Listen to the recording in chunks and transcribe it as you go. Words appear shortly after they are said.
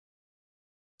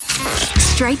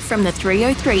Straight from the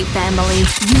 303 family,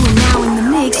 you are now in the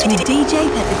mix with DJ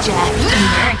PepperJack,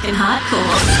 American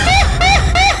Hardcore.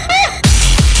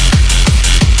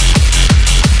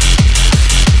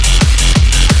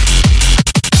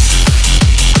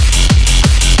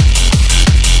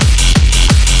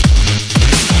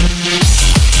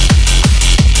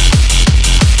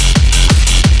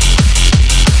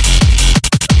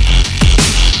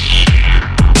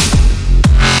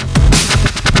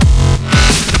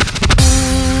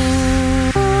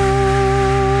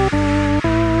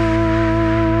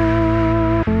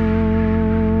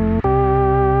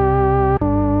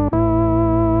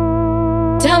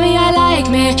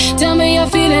 Tell me you're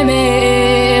feeling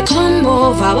me. Come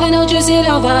over, why don't you sit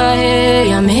over here?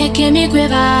 You're making me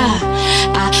quiver.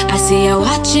 I see you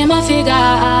watching my figure.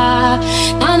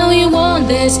 I know you want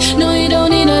this, no you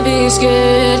don't need to be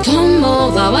scared. Come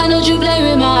over, why don't you play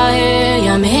with my hair?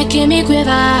 You're making me quiver.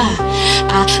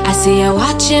 I see you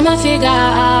watching my figure.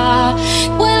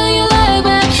 What do you like,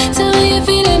 man? Tell me you're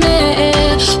feeling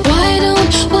me. Why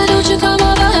don't you come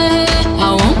over here?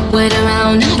 I won't wait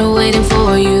around, not waiting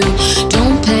for you.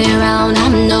 Don't play around,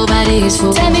 I'm nobody's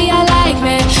fool. Tell me I like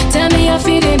me, tell me you're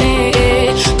feeling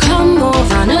it. Come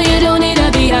over, no you don't need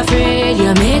to be afraid.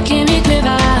 You're making me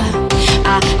quiver.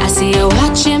 I see you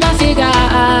watching my figure.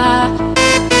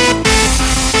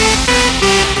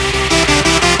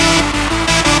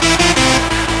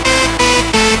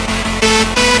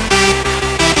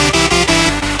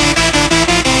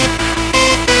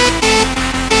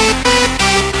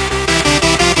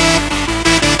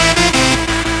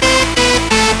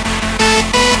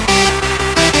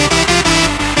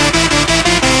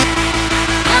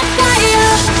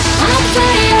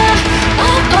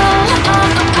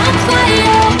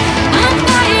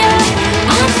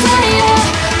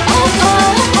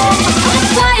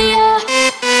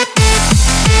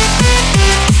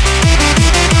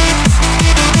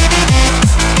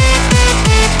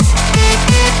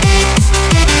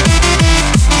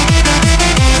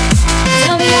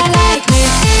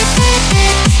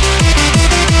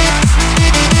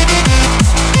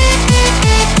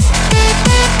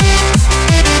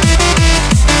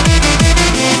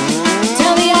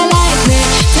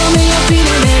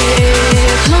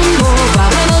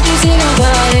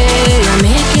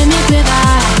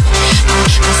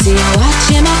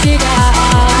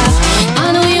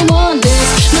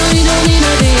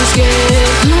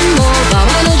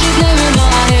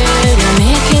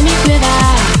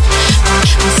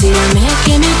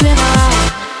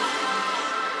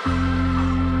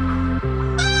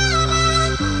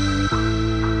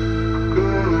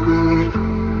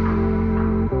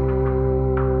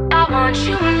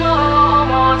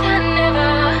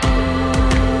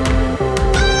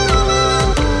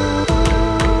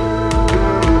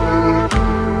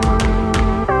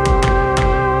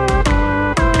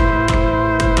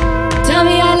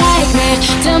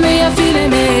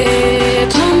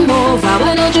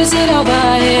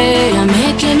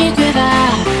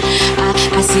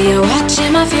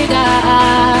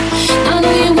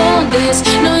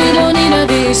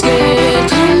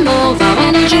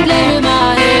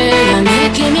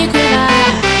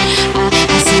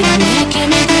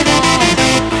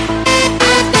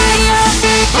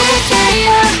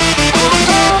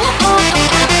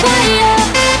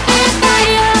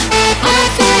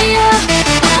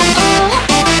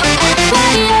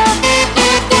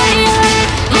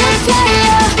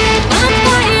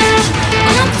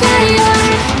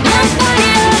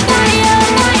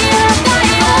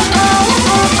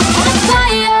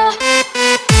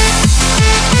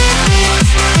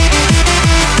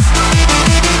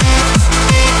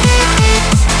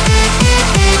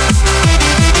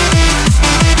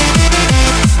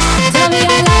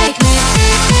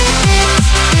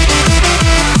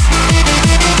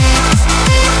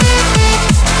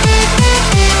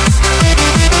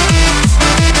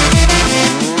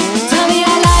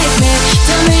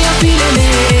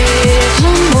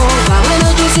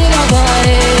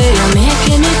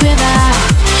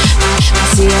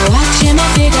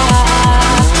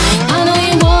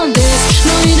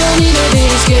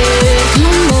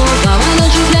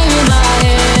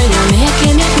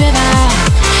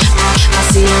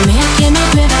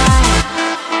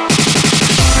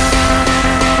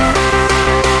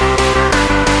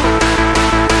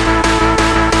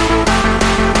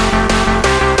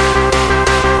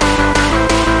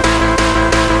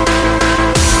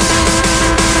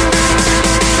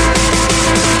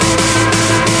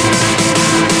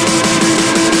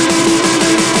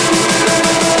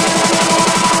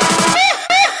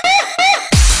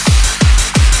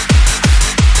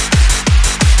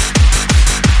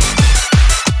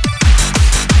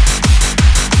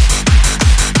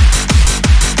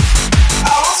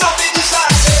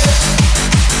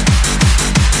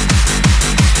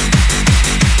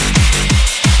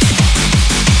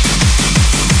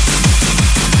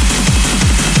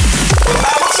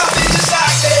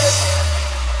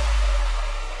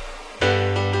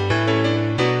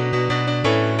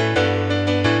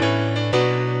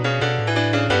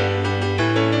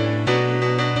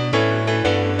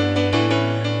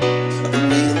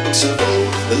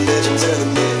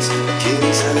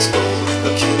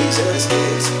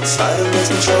 lost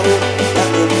control. Got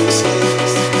no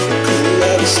mistakes. Clearly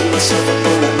I see myself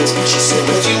upon that list. She said,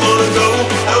 where'd you wanna go?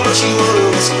 How much you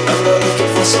wanna risk? I'm not looking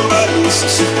for somebody with some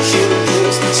superhuman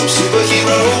gifts, some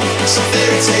superhero, some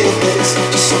fairy tale things.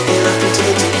 Just something I can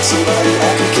turn to, somebody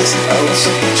I can kiss. I want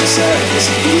something just like this.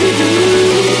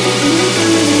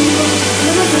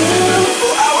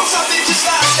 Oh, I want something just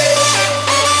like this.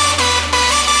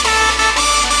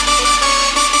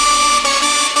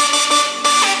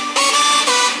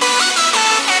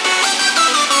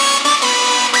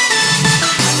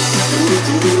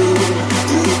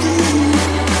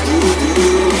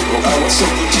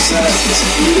 Something just like this.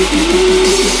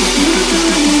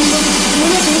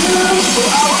 Oh,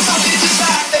 I want something just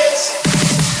like this.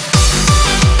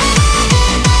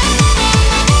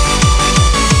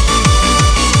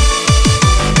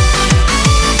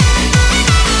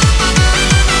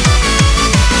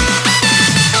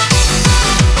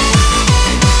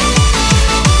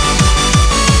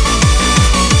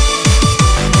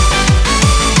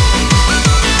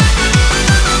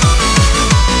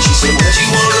 She said, where'd you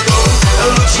wanna go? How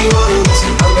much you wanna risk?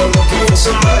 I'm not looking for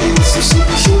somebody with some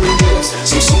superhuman gifts,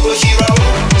 some superhero,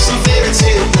 some fairy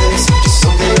tale things. Just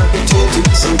something I can turn to,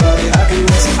 somebody I can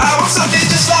miss. I want something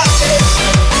just like this.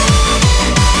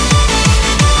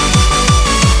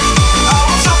 I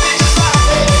want something just like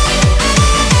this.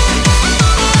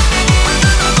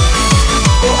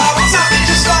 Oh, I want something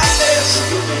just like this.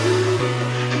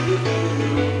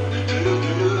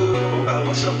 Oh, I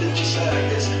want something just like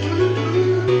this.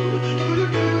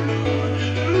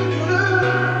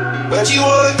 Where'd you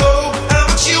wanna go? How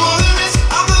much you wanna risk?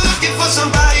 I'm not looking for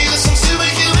somebody with some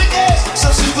superhuman gifts,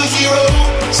 some superhero,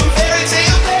 some fairy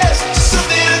tale things. Just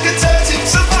something I can turn to,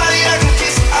 somebody I can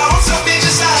kiss. I want something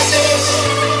just like this.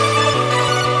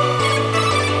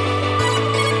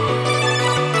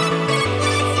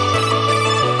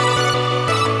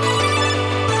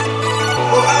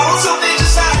 Oh, I want something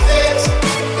just like this.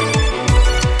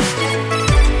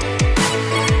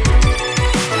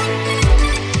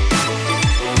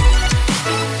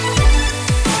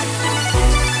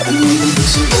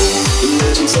 The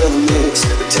legends of the mix,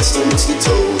 the testaments they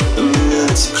told, the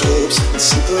moonlight's eclipse, the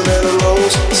simple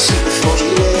animals, the super funky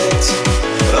legs.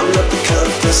 I'm not the kind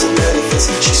of person that it fits.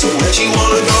 She said, where'd you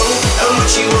wanna go? How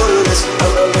much you wanna risk?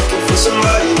 I'm not looking for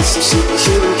somebody with some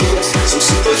superhuman gifts, some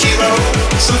superhero,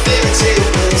 some fairy tale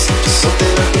things. Just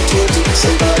something I can turn to,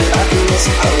 somebody I can miss.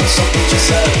 I want something just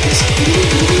like this.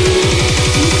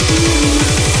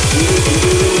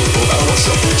 Oh, I want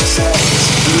something just like this.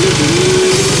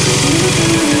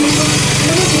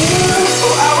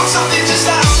 Oh, I want something just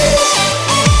like this.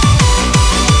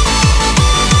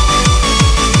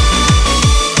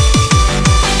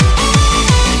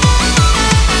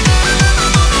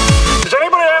 Does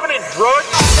anybody have any drugs?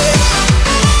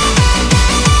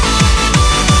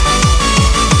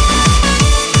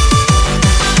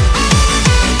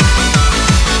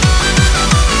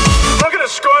 Look at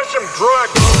us score some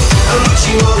drugs. How much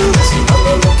you wanna risk? I'm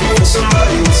not looking for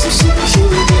somebody with some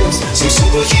superhuman gifts, some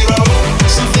superhero,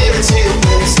 some fairy tale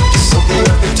things. Just something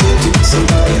I can turn to,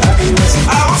 somebody I can miss. I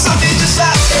want something just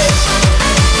like this.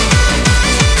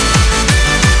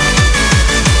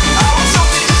 I want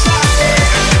something just like this.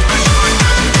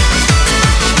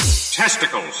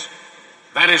 Testicles.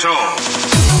 That is all.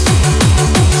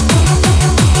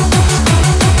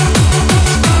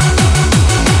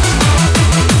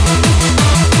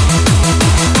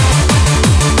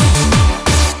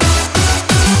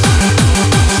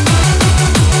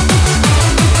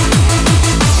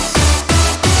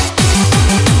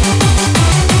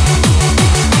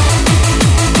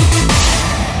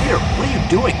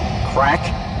 Doing, crack?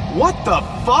 What the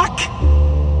fuck?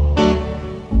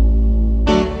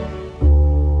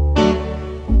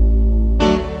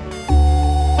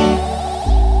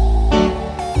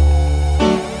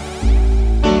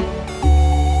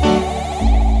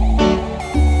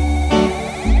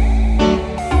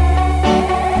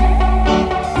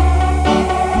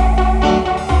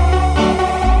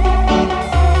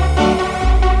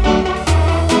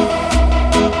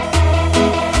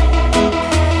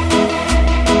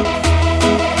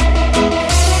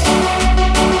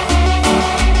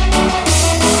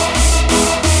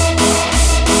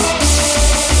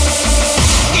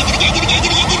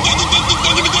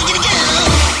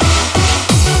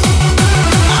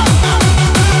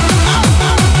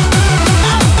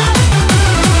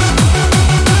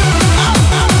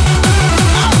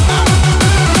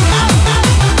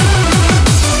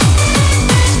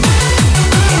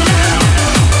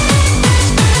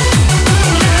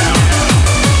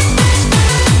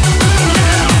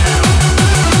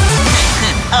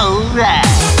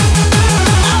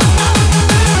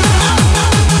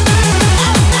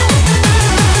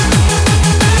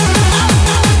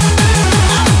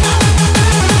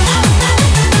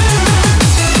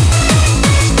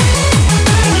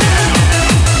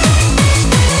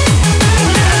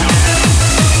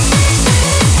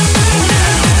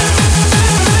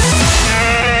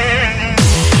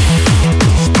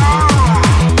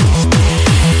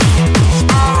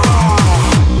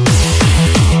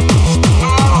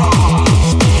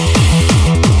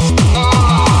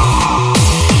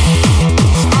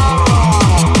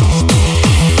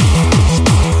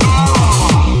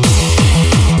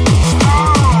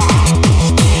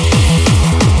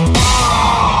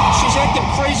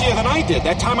 did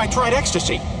that time I tried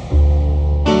ecstasy.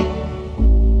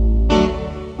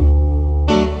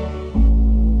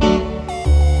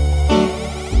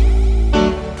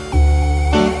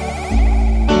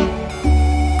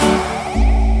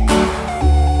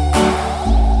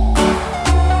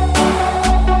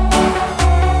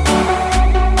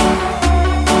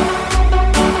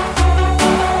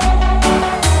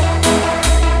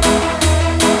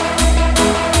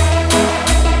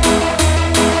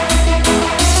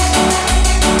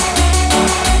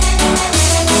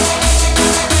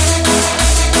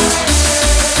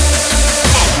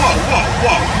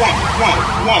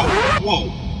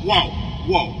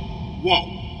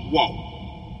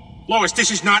 Lois,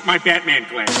 this is not my Batman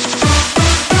glass.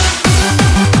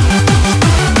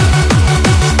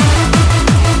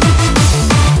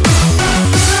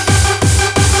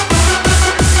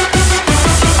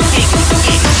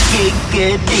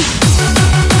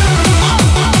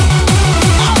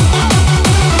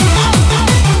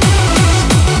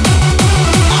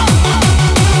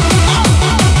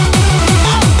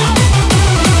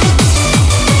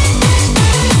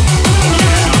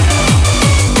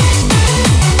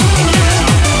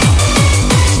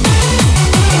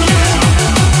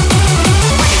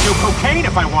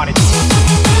 If I wanted to.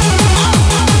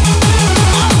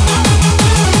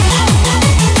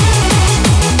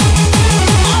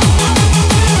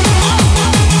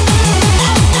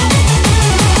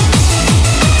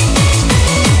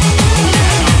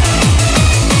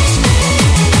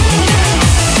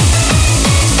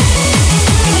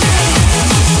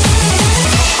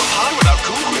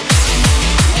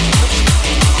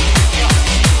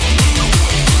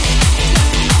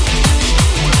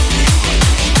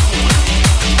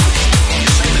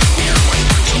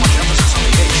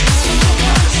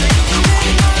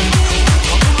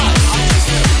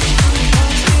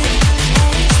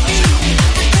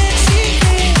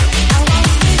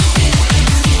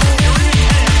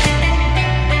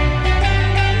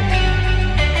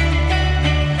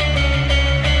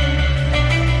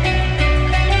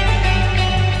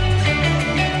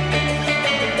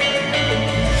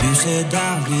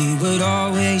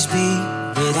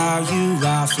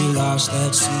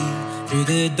 At sea, through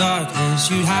the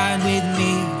darkness you'd hide with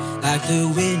me. Like the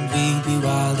wind we'd be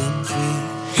wild and free.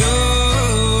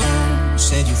 You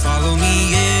said you'd follow me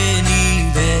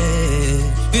anywhere.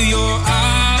 Through your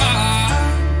eyes,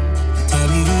 tell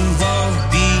me who won't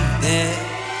be there.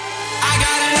 I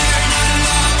gotta learn how to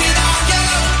love without you.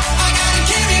 I gotta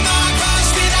carry my cross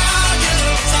without you.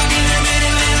 Stuck in the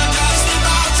middle and I'm just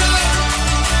about to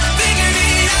figure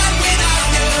it out without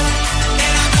you.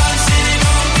 And I'm done sitting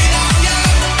home.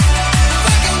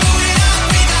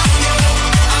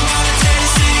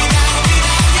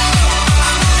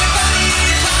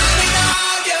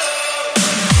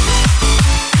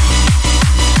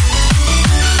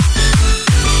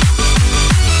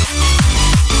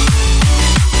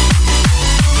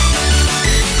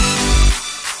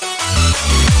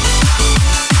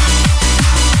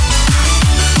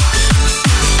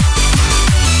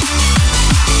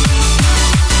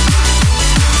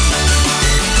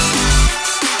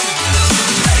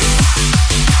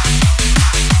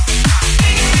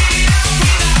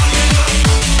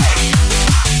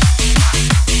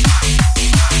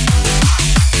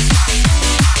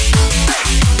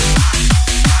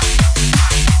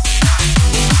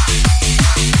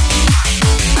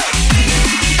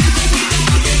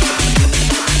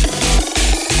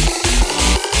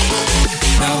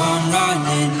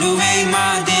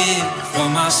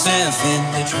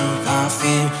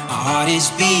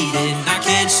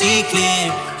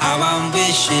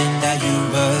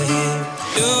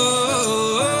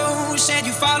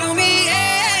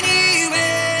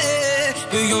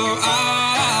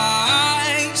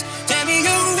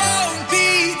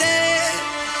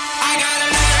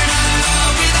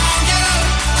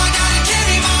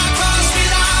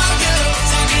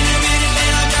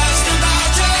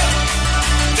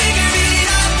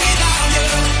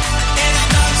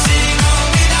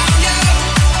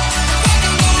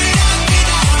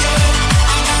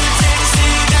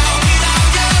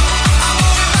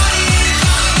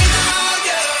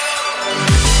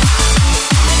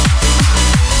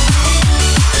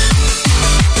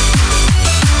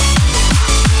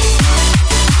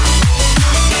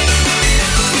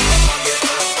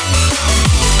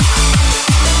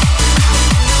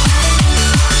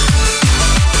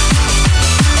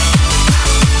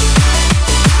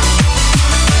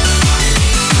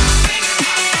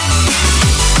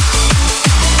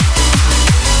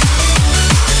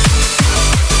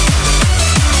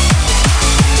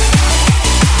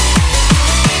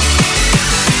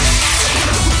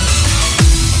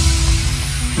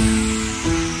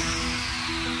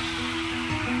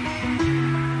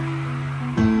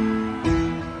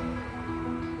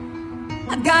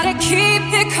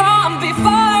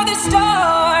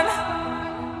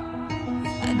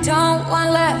 I don't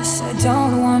want less, I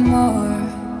don't want more.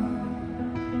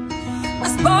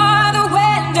 Must bar the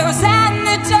windows and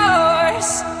the doors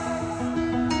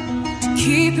to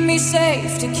keep me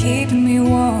safe, to keep me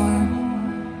warm.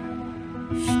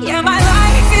 Yeah, my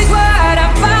life is what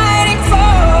I'm fighting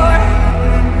for.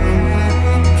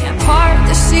 Can't part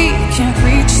the sea, can't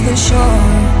reach the shore.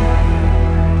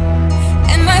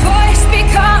 And my voice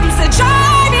becomes the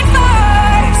driving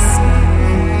force.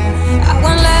 I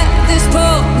won't let this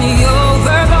pull me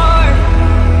overboard.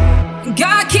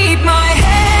 Gotta keep my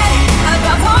head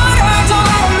above water, don't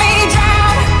let me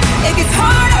drown. It gets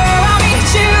harder, I'll meet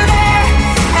you there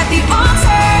at the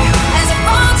altar as I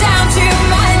fall down to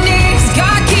my knees.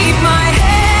 Gotta keep my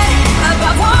head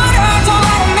above water, don't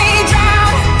let me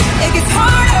drown. It gets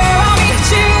harder, I'll meet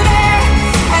you there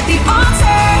at the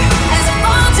altar as I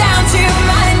fall down to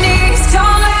my knees.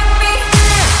 Don't let me.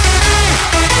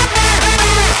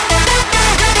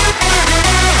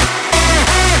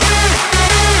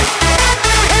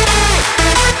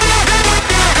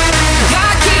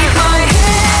 Gotta keep my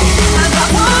head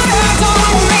above water, don't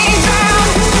let me drown.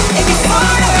 It gets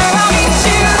harder, I'll meet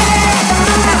you there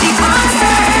at the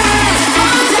altar as I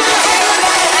fall down to my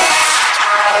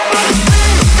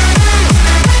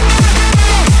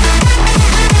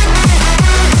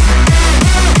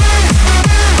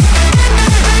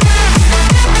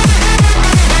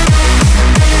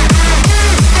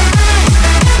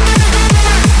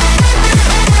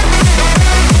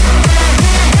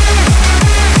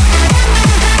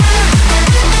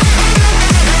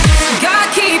knees.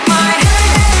 Gotta keep my head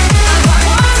above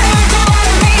water, don't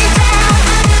let me drown.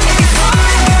 It gets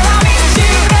harder, I'll meet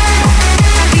you there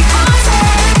at the altar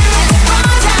as I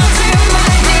fall down to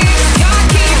my knees. Gotta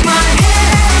keep my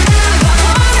head above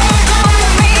water, don't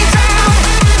let me drown.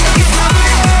 It gets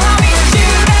harder, I'll meet you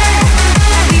there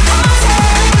at the altar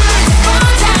as I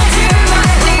fall down to my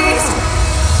knees.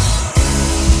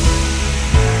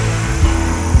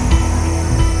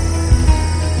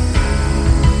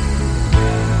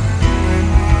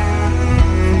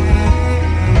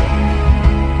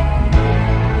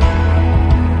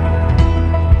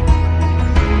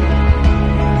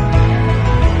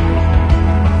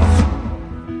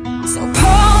 So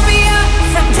pull me up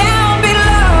from down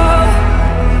below,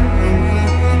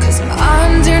 'cause I'm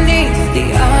underneath the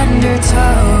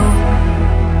undertow.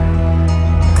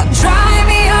 Come dry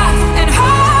me off and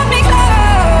hold me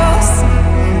close.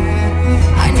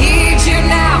 I need you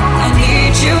now, I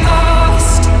need you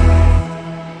most.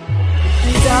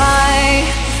 And I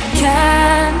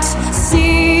can't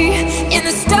see in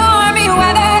the stormy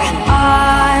weather.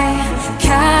 I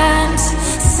can't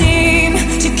seem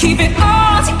to keep it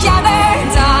all together.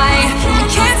 And I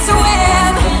can't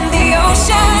swim in the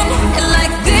ocean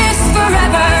like this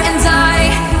forever. And I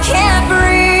can't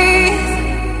breathe.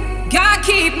 Gotta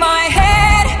keep my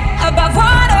head above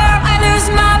water. I lose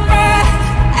my breath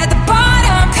at the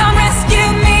bottom. Come rescue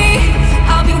me.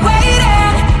 I'll be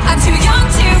waiting. I'm too young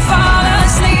to fall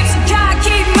asleep. So gotta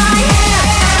keep my head.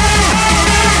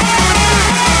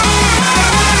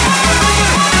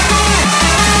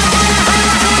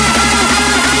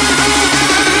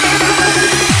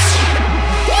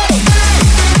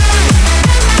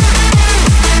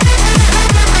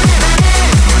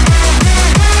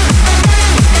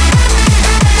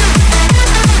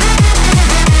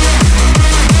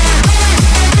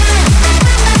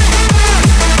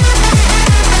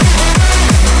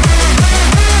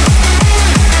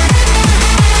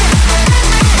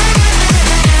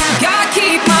 Gotta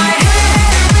keep my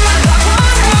head above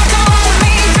water, don't let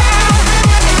me drown.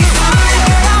 It gets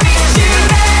harder, I'll meet you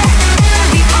there at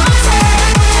the altar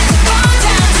as I fall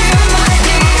down to my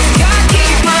knees. Gotta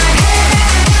keep my head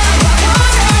above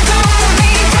water, don't let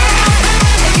me drown.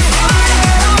 It gets harder,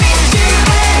 I'll meet you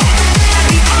there at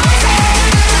the altar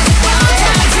as I fall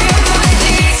down to my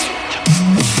knees.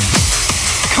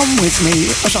 Come with me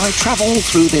as I travel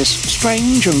through this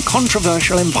strange and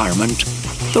controversial environment,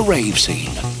 the rave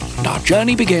scene. And our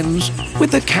journey begins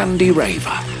with the Candy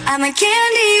Raver. I'm a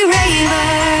candy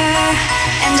raver,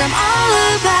 and I'm all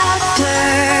about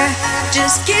blur.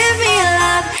 Just give me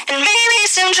love and maybe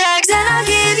some drugs, and I'll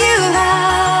give you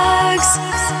hugs.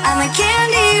 I'm a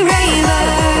candy raver,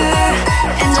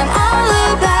 and I'm all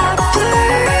about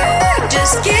blur.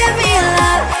 Just give me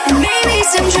love and maybe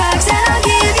some drugs, and I'll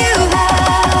give you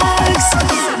hugs.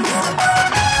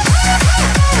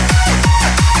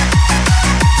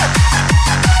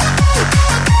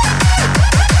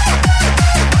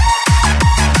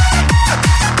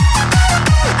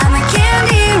 I'm a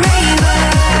candy raver.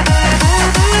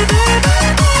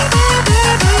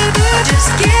 Just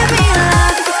give me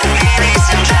love, maybe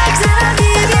some drugs, and I'll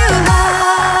give you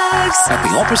hugs. At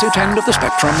the opposite end of the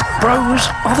spectrum, bros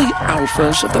are the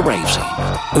alphas of the rave scene.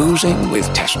 Oozing with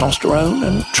testosterone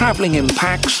and travelling in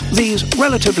packs, these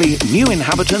relatively new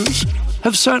inhabitants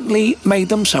have certainly made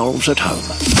themselves at home.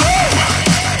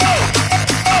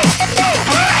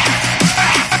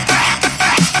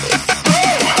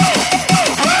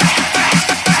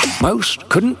 Most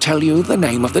couldn't tell you the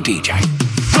name of the DJ.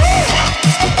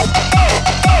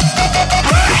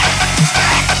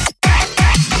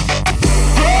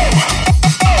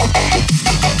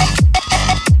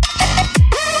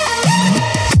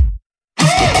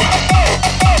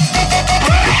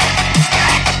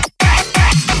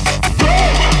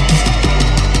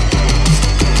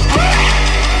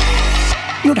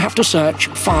 You'd have to search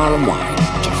far and wide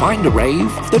to find a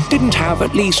rave that didn't have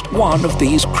at least one of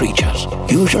these creatures,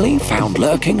 usually found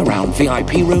lurking around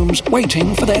VIP rooms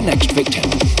waiting for their next victim.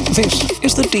 This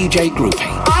is the DJ groupie.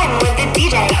 I'm with the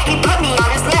DJ, he put me on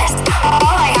his list.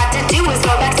 All I had to do was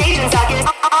go backstage and suck it.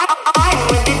 I'm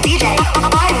with the DJ,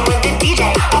 I'm with the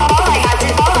DJ. All I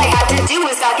had to do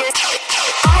was suck it.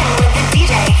 I'm with the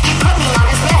DJ, he put me on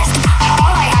his list.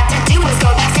 All I had to do was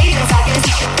go backstage and suck it.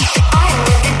 I'm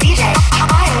with the DJ,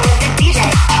 I'm with the DJ.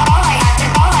 All I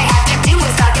had to do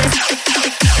was suck it.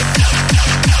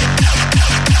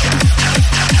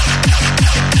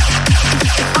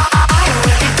 I'm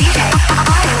with the DJ,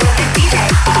 I'm with the DJ.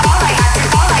 All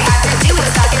I had to do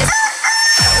was suck it.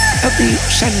 At the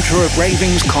centre of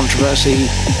raving's controversy,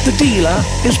 the dealer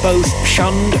is both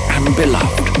shunned and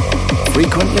beloved.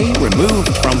 Frequently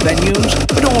removed from venues,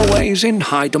 but always in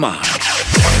high demand.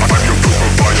 I'm your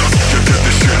provider. You get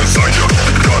this shit inside ya.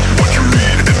 Got what you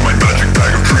need in my magic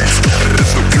bag of treats.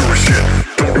 It's the purest shit.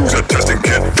 Don't use a testing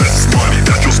kit. That's money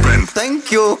that you'll spend.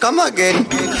 Thank you, come again.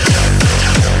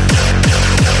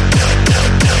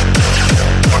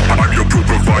 I'm your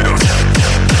provider.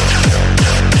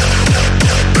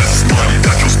 That's money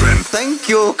that you'll spend. Thank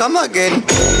you, come again.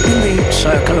 In the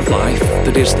circle of life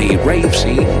that is the rave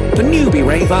scene, the newbie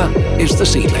raver is the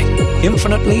seedling.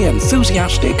 Infinitely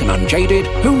enthusiastic and unjaded,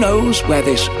 who knows where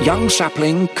this young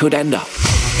sapling could end up?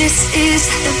 This is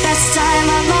the best time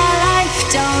of my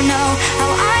life. Don't know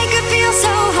how I could feel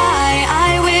so high.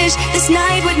 I wish this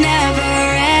night would never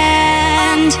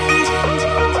end.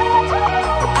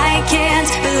 I can't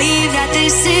believe that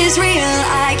this is real.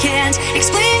 I can't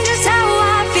explain just how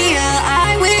I feel.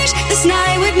 I wish this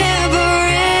night would never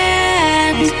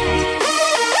end.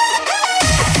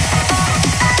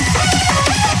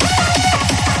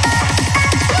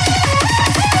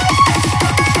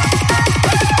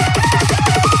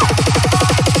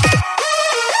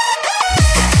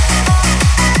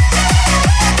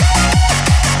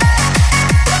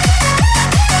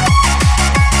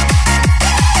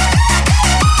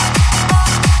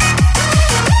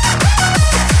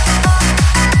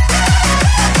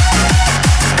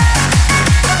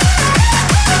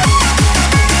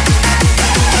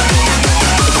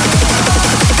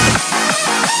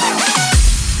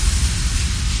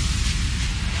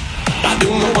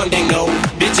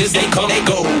 They come, they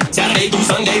go. Saturday through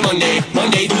Sunday, Monday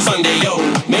through Sunday, yo.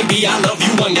 Maybe I'll love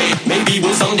you one day, maybe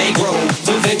we'll someday grow.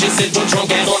 So then just sit your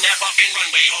drunk ass on that fucking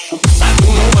runway, ho. I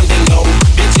do know one thing, no.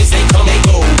 Bitches, they come, they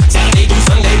go. Saturday through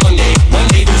Sunday,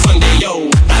 Monday through Sunday, yo.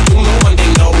 I do know one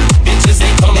thing, no. Bitches,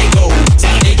 they come, they go.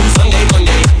 Saturday through Sunday,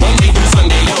 Monday through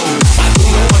Sunday, yo. I do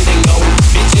know one thing, no.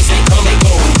 Bitches, they come, they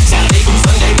go. Saturday through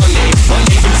Sunday, Monday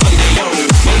through Sunday, yo.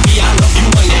 Maybe I'll love you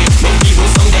one day, maybe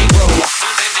we'll someday grow. So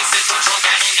then just sit your drunk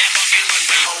ass on that fucking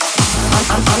runway, ho.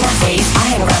 I'm not phased, I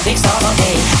hang around big stars all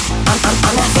day.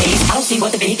 I'm not phased, I don't see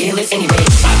what the big deal is anyway.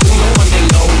 I do know one thing,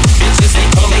 no. Bitches, they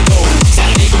come, they go.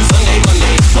 Saturday through Sunday,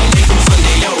 Monday through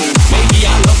Sunday, yo. Maybe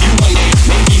I'll love you one day,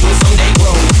 maybe we'll someday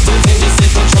grow. So then just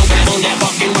sit your drunk ass on that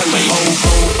fucking runway, ho.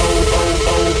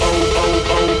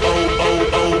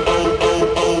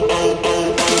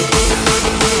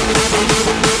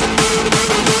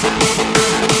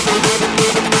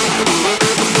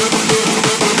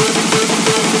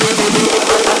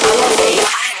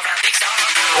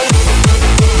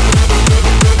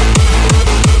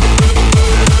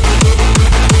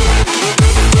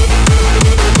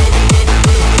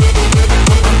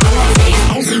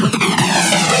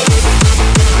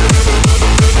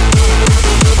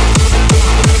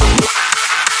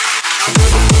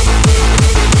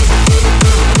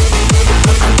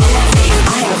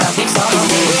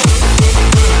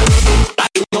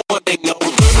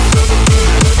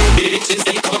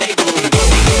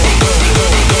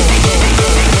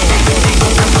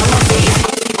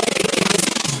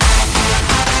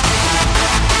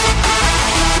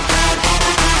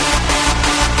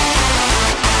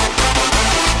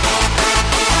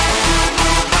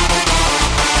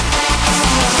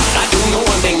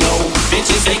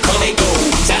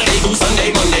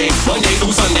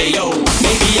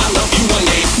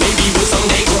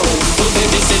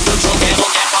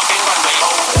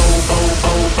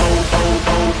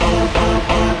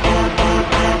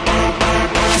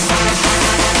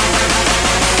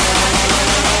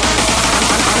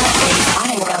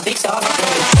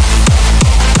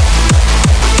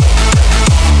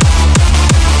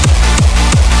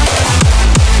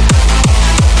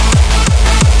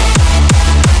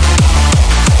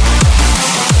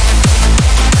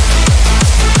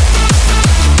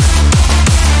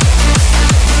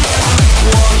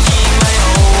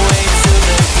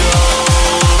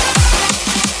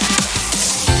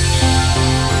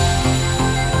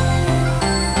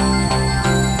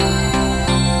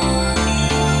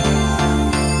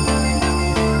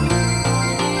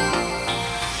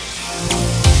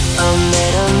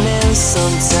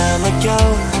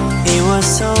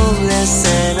 loneliness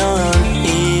and alone.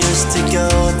 He used to go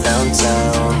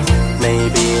downtown,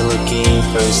 maybe looking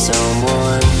for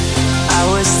someone. I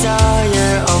was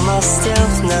tired of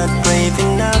myself, not brave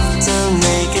enough to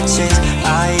make a change.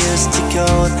 I used to go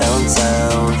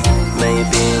downtown,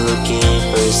 maybe looking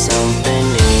for something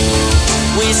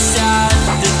new. We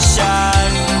started to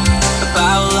chat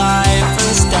about life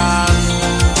and stuff.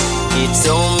 He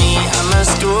told me I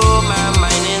must grow my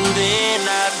mind, and then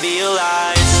I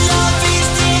realized love is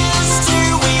the answer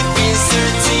we've been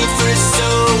searching for so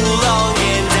long,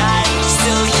 and I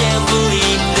still can't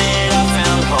believe that I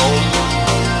found home.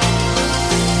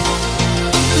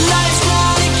 Life's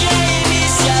not a game,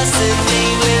 it's just a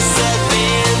nameless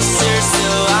adventure, so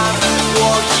I'm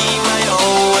walking my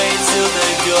own way to the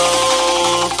goal.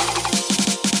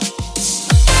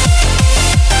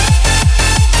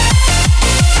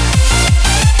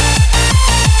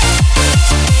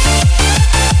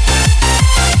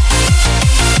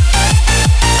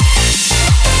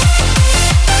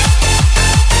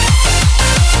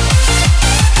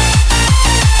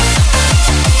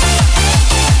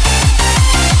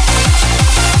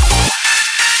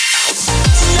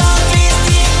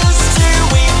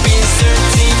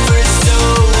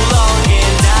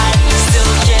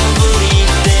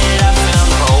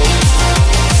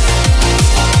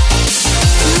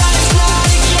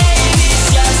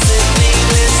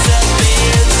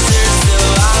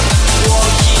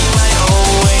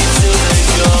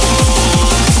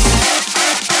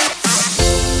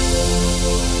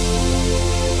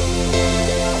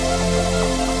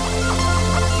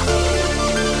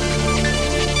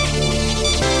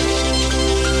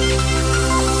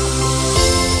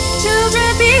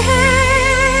 Children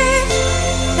behave,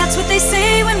 that's what they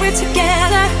say when we're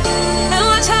together. And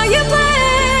watch how you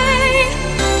play.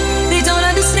 They don't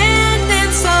understand,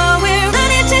 and so we're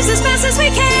running just as fast as we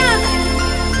can,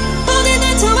 holding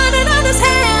into one another's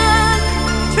hand,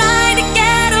 trying to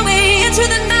get away into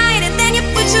the night. And then you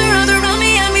put your arms around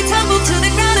me and we tumble to the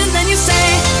ground, and then you say,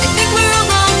 I think we're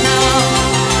alone now.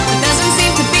 There doesn't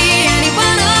seem to be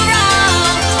anyone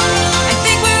around. I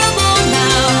think we're alone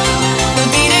now. The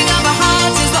beating of our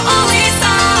hearts is the only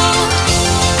sound.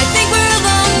 I think we're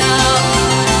alone now.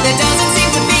 There doesn't seem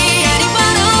to be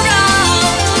anyone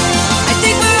around. I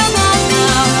think we're alone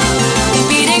now. The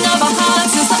beating of our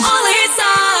hearts is the only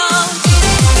sound.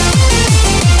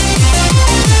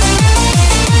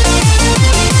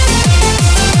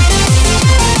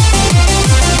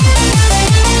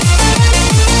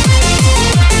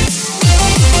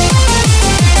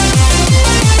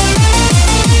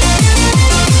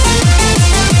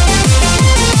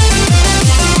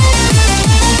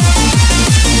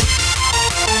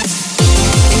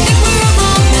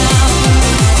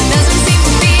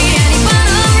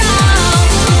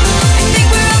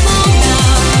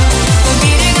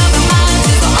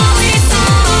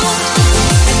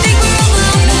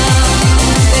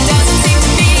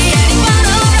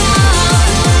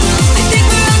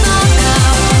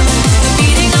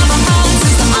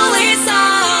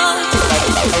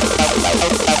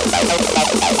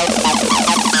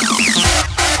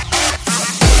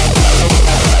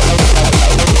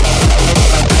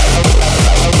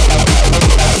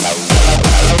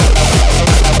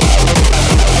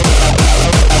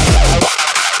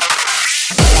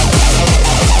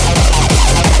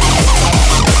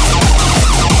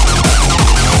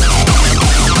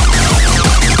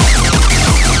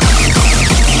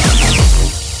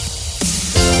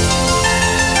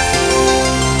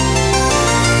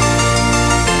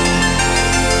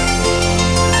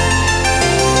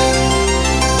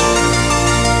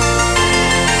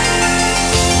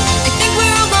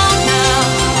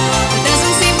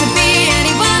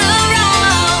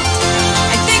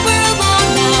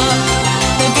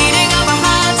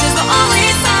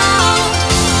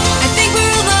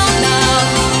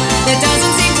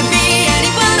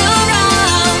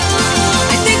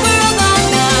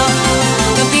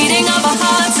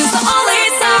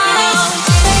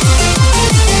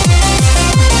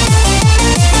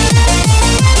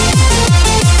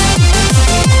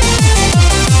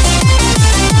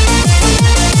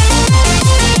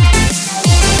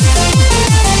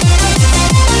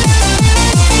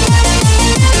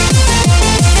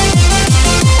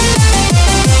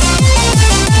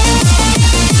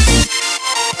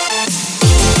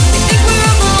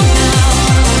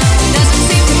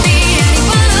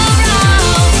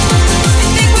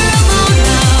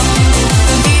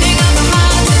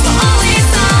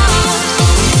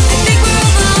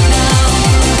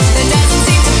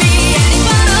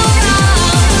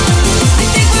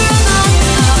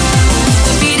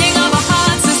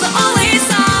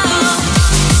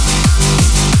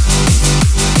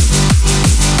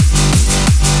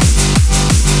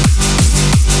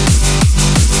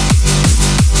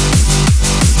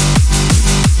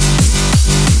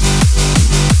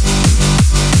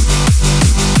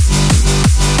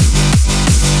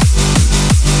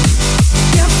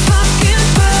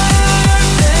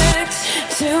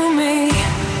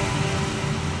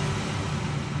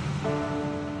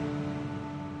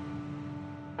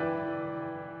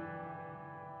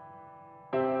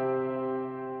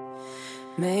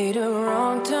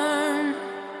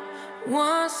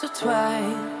 once or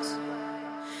twice.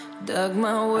 Dug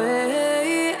my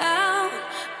way out,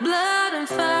 blood and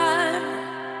fire.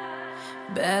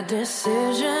 Bad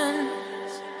decisions,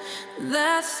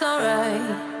 that's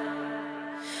alright.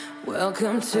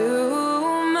 Welcome to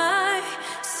my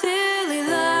silly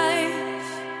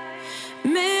life.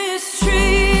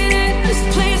 Mistreated,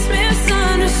 misplaced,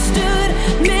 misunderstood,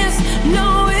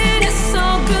 knowing it's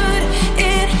so good,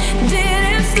 it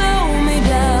didn't slow me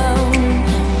down.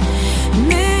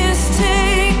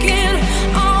 Mistaken,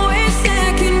 always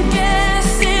second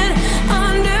guessing,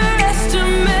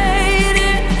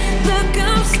 underestimated. Look,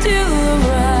 I'm still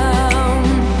around.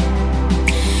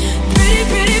 Pretty,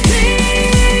 pretty,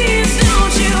 please,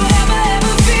 don't you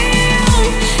ever feel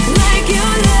like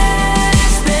you're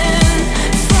less than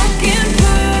fucking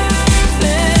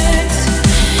perfect.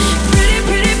 Pretty,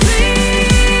 pretty,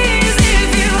 please, if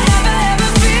you ever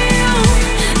feel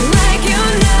like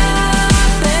you're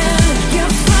nothing,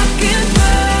 you're fucking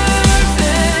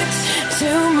perfect to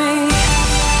me.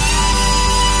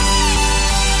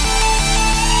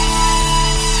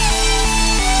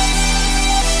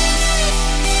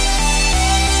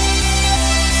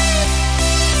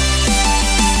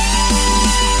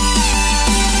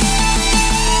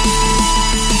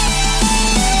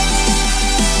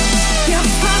 You're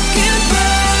fucking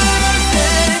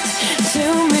perfect to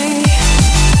me.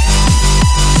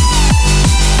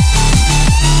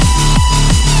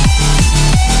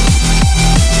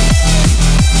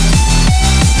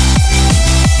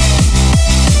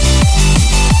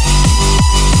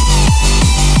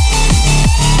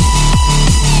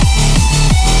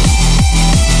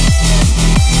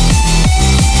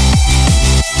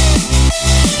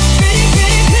 Pretty,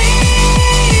 pretty,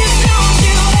 please, don't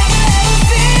you ever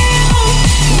feel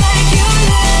like you're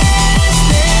less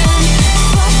than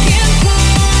fucking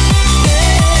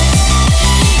perfect.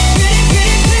 Pretty,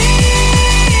 pretty,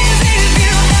 please, if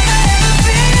you ever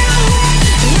feel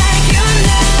like you're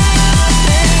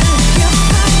nothing, you're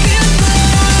fucking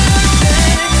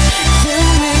perfect to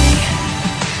me.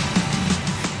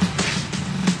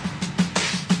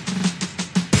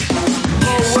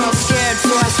 Whole world scared,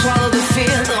 so I swallow the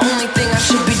fear. The only thing I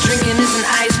should be drinking is an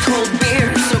ice cold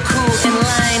beer. So cool in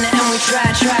line, and we try,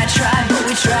 but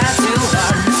we try too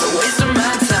hard. It's a waste of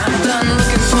my time. Done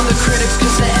looking for the critics,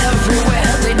 cause they're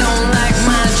everywhere. They don't like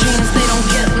my jeans, they don't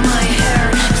get my hair.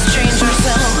 Exchange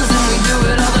ourselves, and we do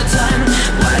it all the time.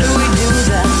 Why do we do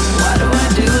that? Why do I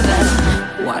do that?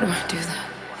 Why do I do that?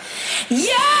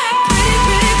 Yeah! Pretty,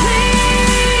 pretty,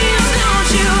 please, don't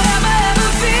you ever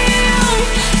feel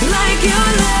like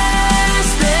you're less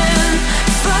than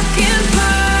fucking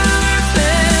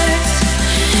perfect.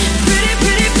 Pretty,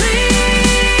 pretty,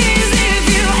 please, if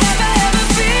you ever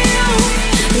feel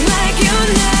like you're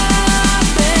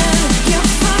nothing, you're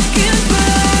fucking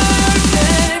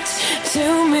perfect to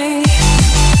me.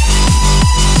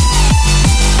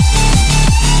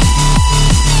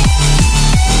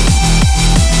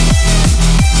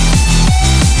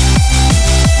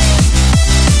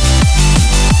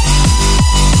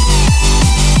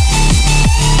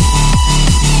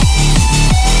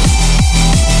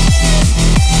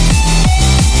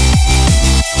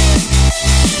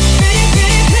 Pretty,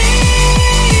 pretty,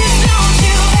 please, don't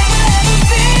you ever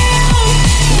feel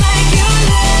like you're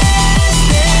less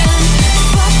than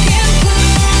fucking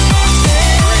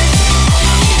perfect.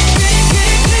 Pretty,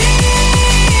 pretty,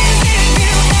 please, if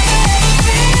you ever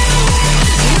feel like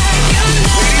you're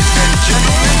Ladies and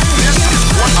gentlemen, this is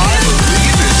what I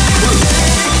believe is true.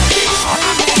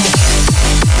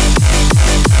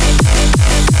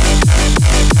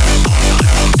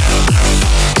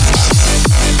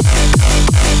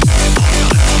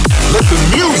 Let the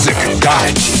music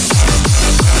guide you.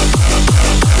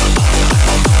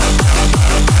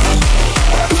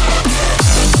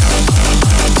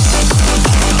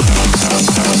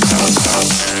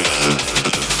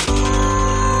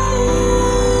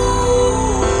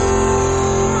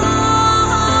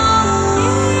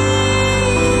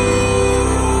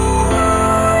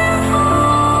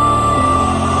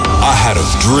 I had a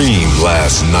dream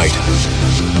last night,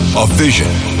 a vision.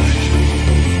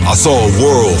 I saw a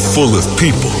world full of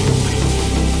people.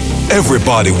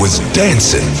 Everybody was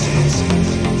dancing.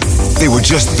 They were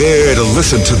just there to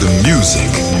listen to the music.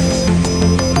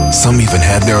 Some even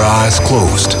had their eyes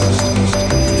closed.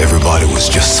 Everybody was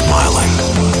just smiling.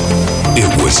 It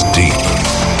was deep.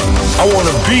 I want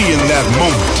to be in that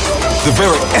moment, the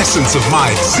very essence of my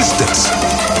existence.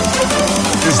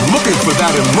 Is looking for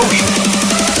that emotion.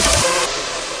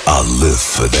 I live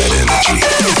for that energy.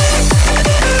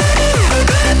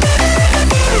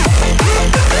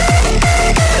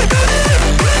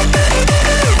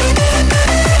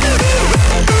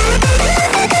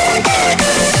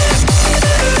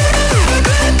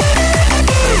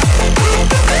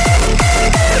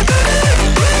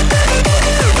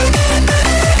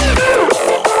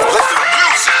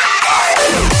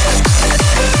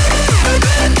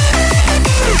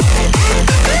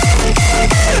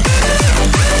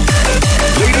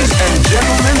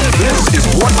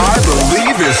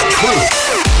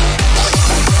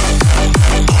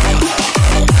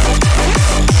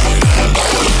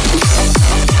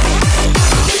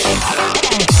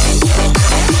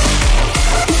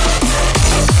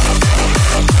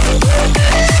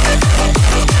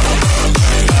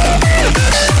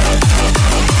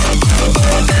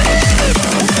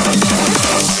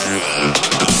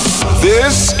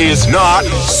 is not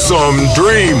some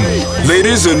dream.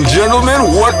 Ladies and gentlemen,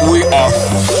 what we are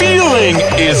feeling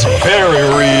is very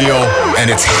real. And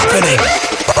it's happening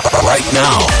right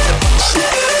now.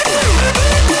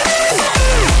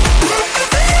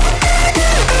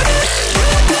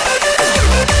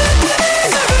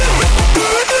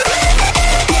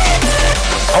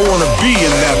 I want to be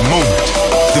in that moment.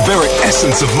 The very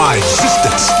essence of my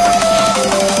existence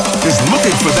is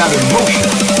looking for that emotion.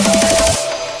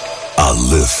 I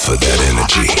live for that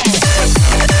energy.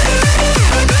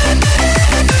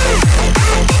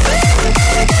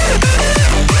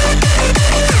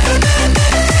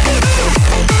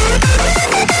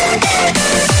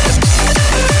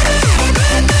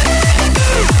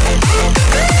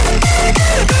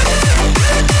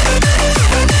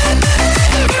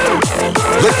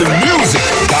 Let the music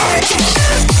guide you.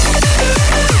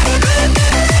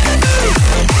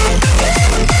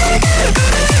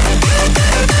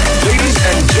 Ladies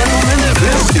and gentlemen,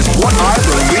 this is what I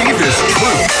believe is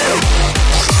true.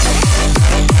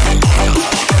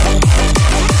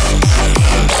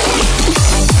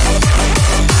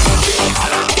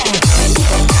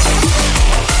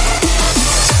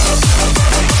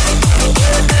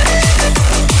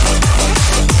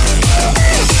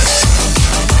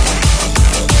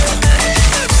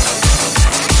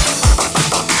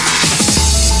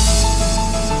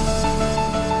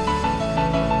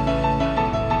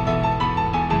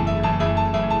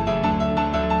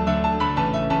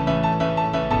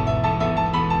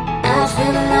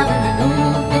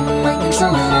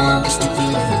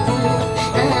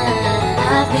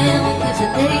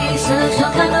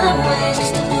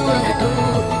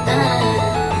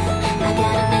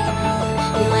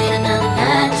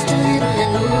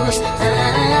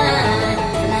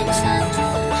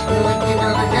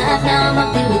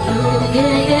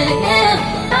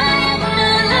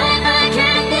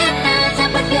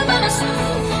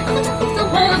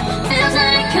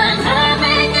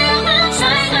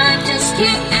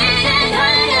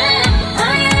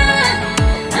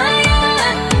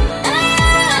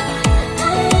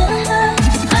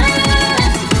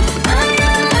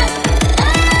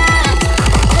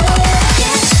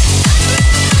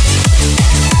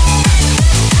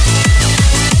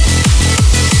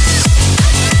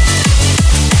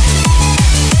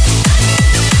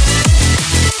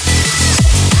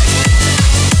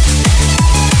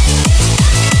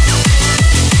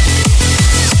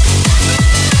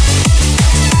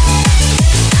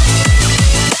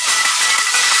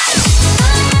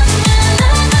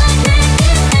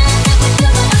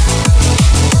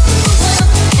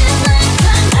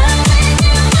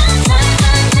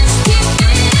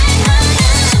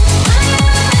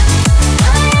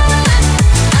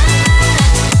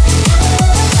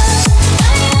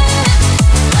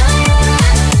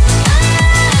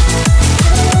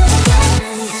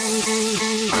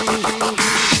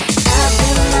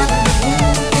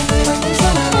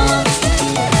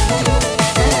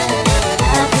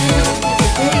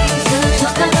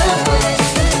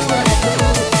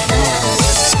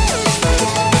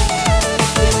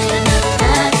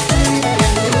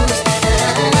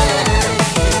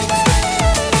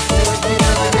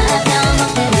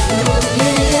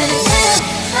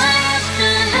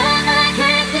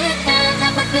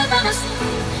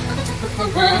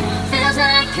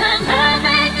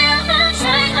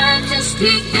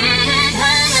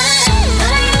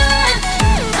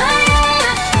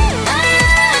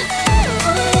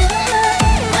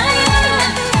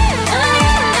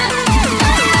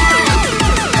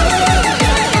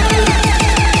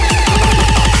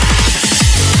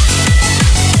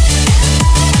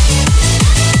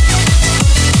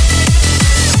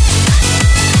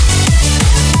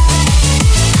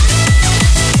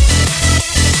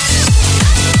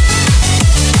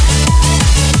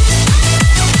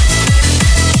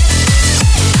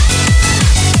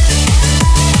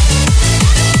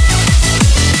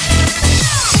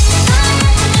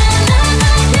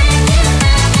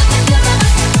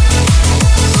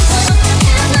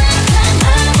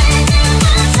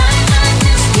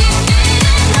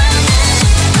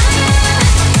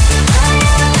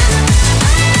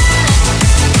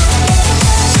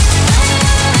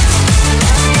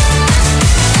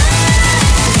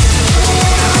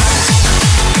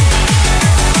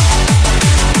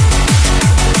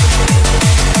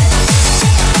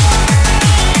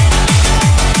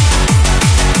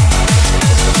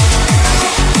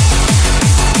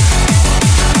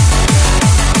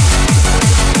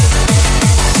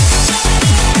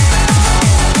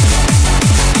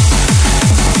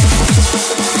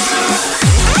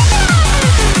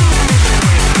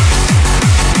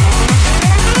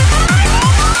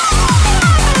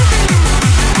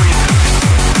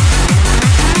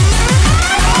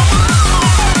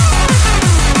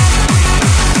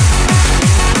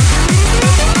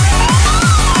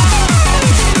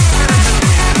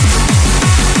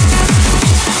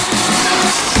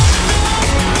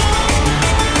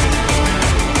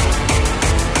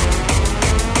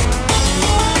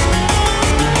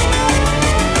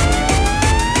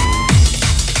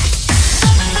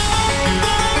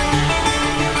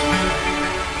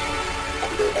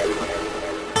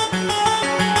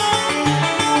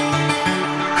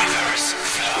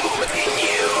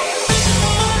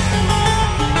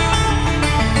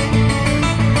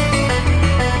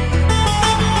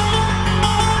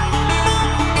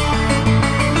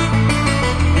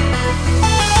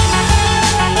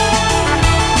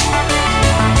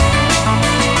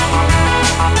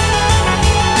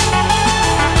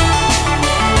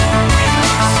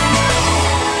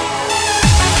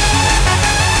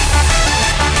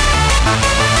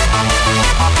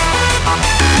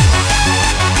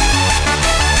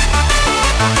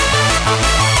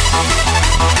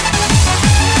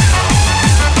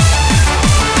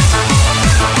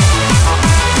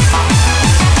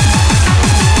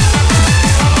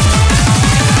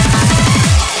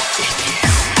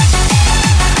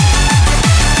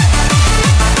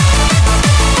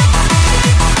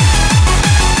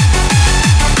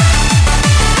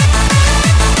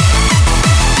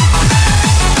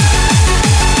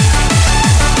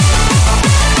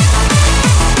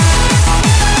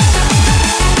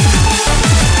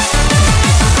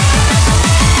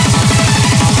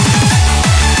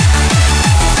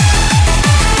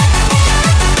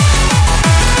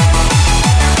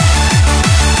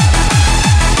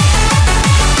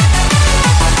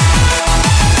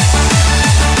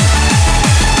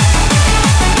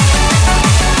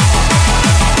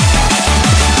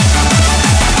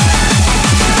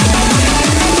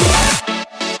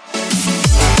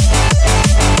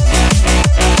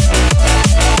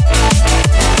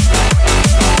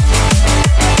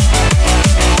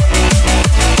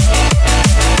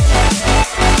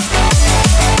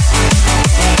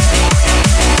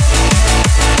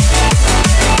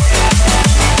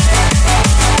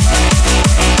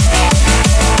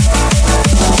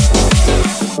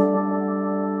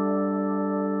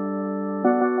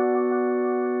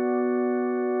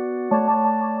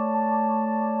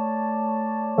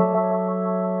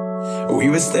 We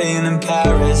were staying in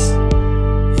Paris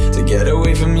to get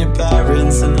away from your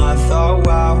parents, and I thought,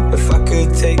 wow, if I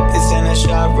could take this in a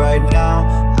shot right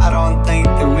now, I don't think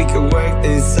that we could work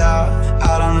this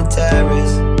out on the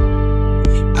terrace.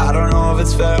 I don't know if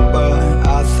it's fair, but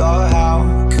I thought,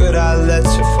 how could I let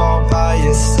you fall by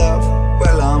yourself?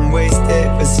 Well, I'm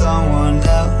wasted with someone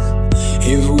else.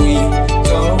 If we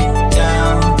go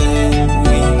down, then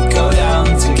we go down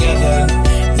together.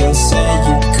 They'll say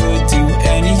you could do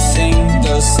anything.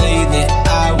 They'll say that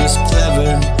I was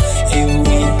clever. If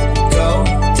we go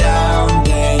down,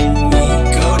 then we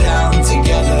go down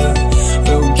together.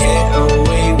 We'll get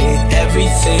away with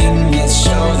everything. Let's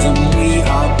show them we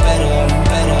are better,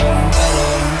 better,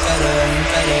 better, better,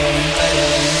 better,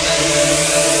 better, better,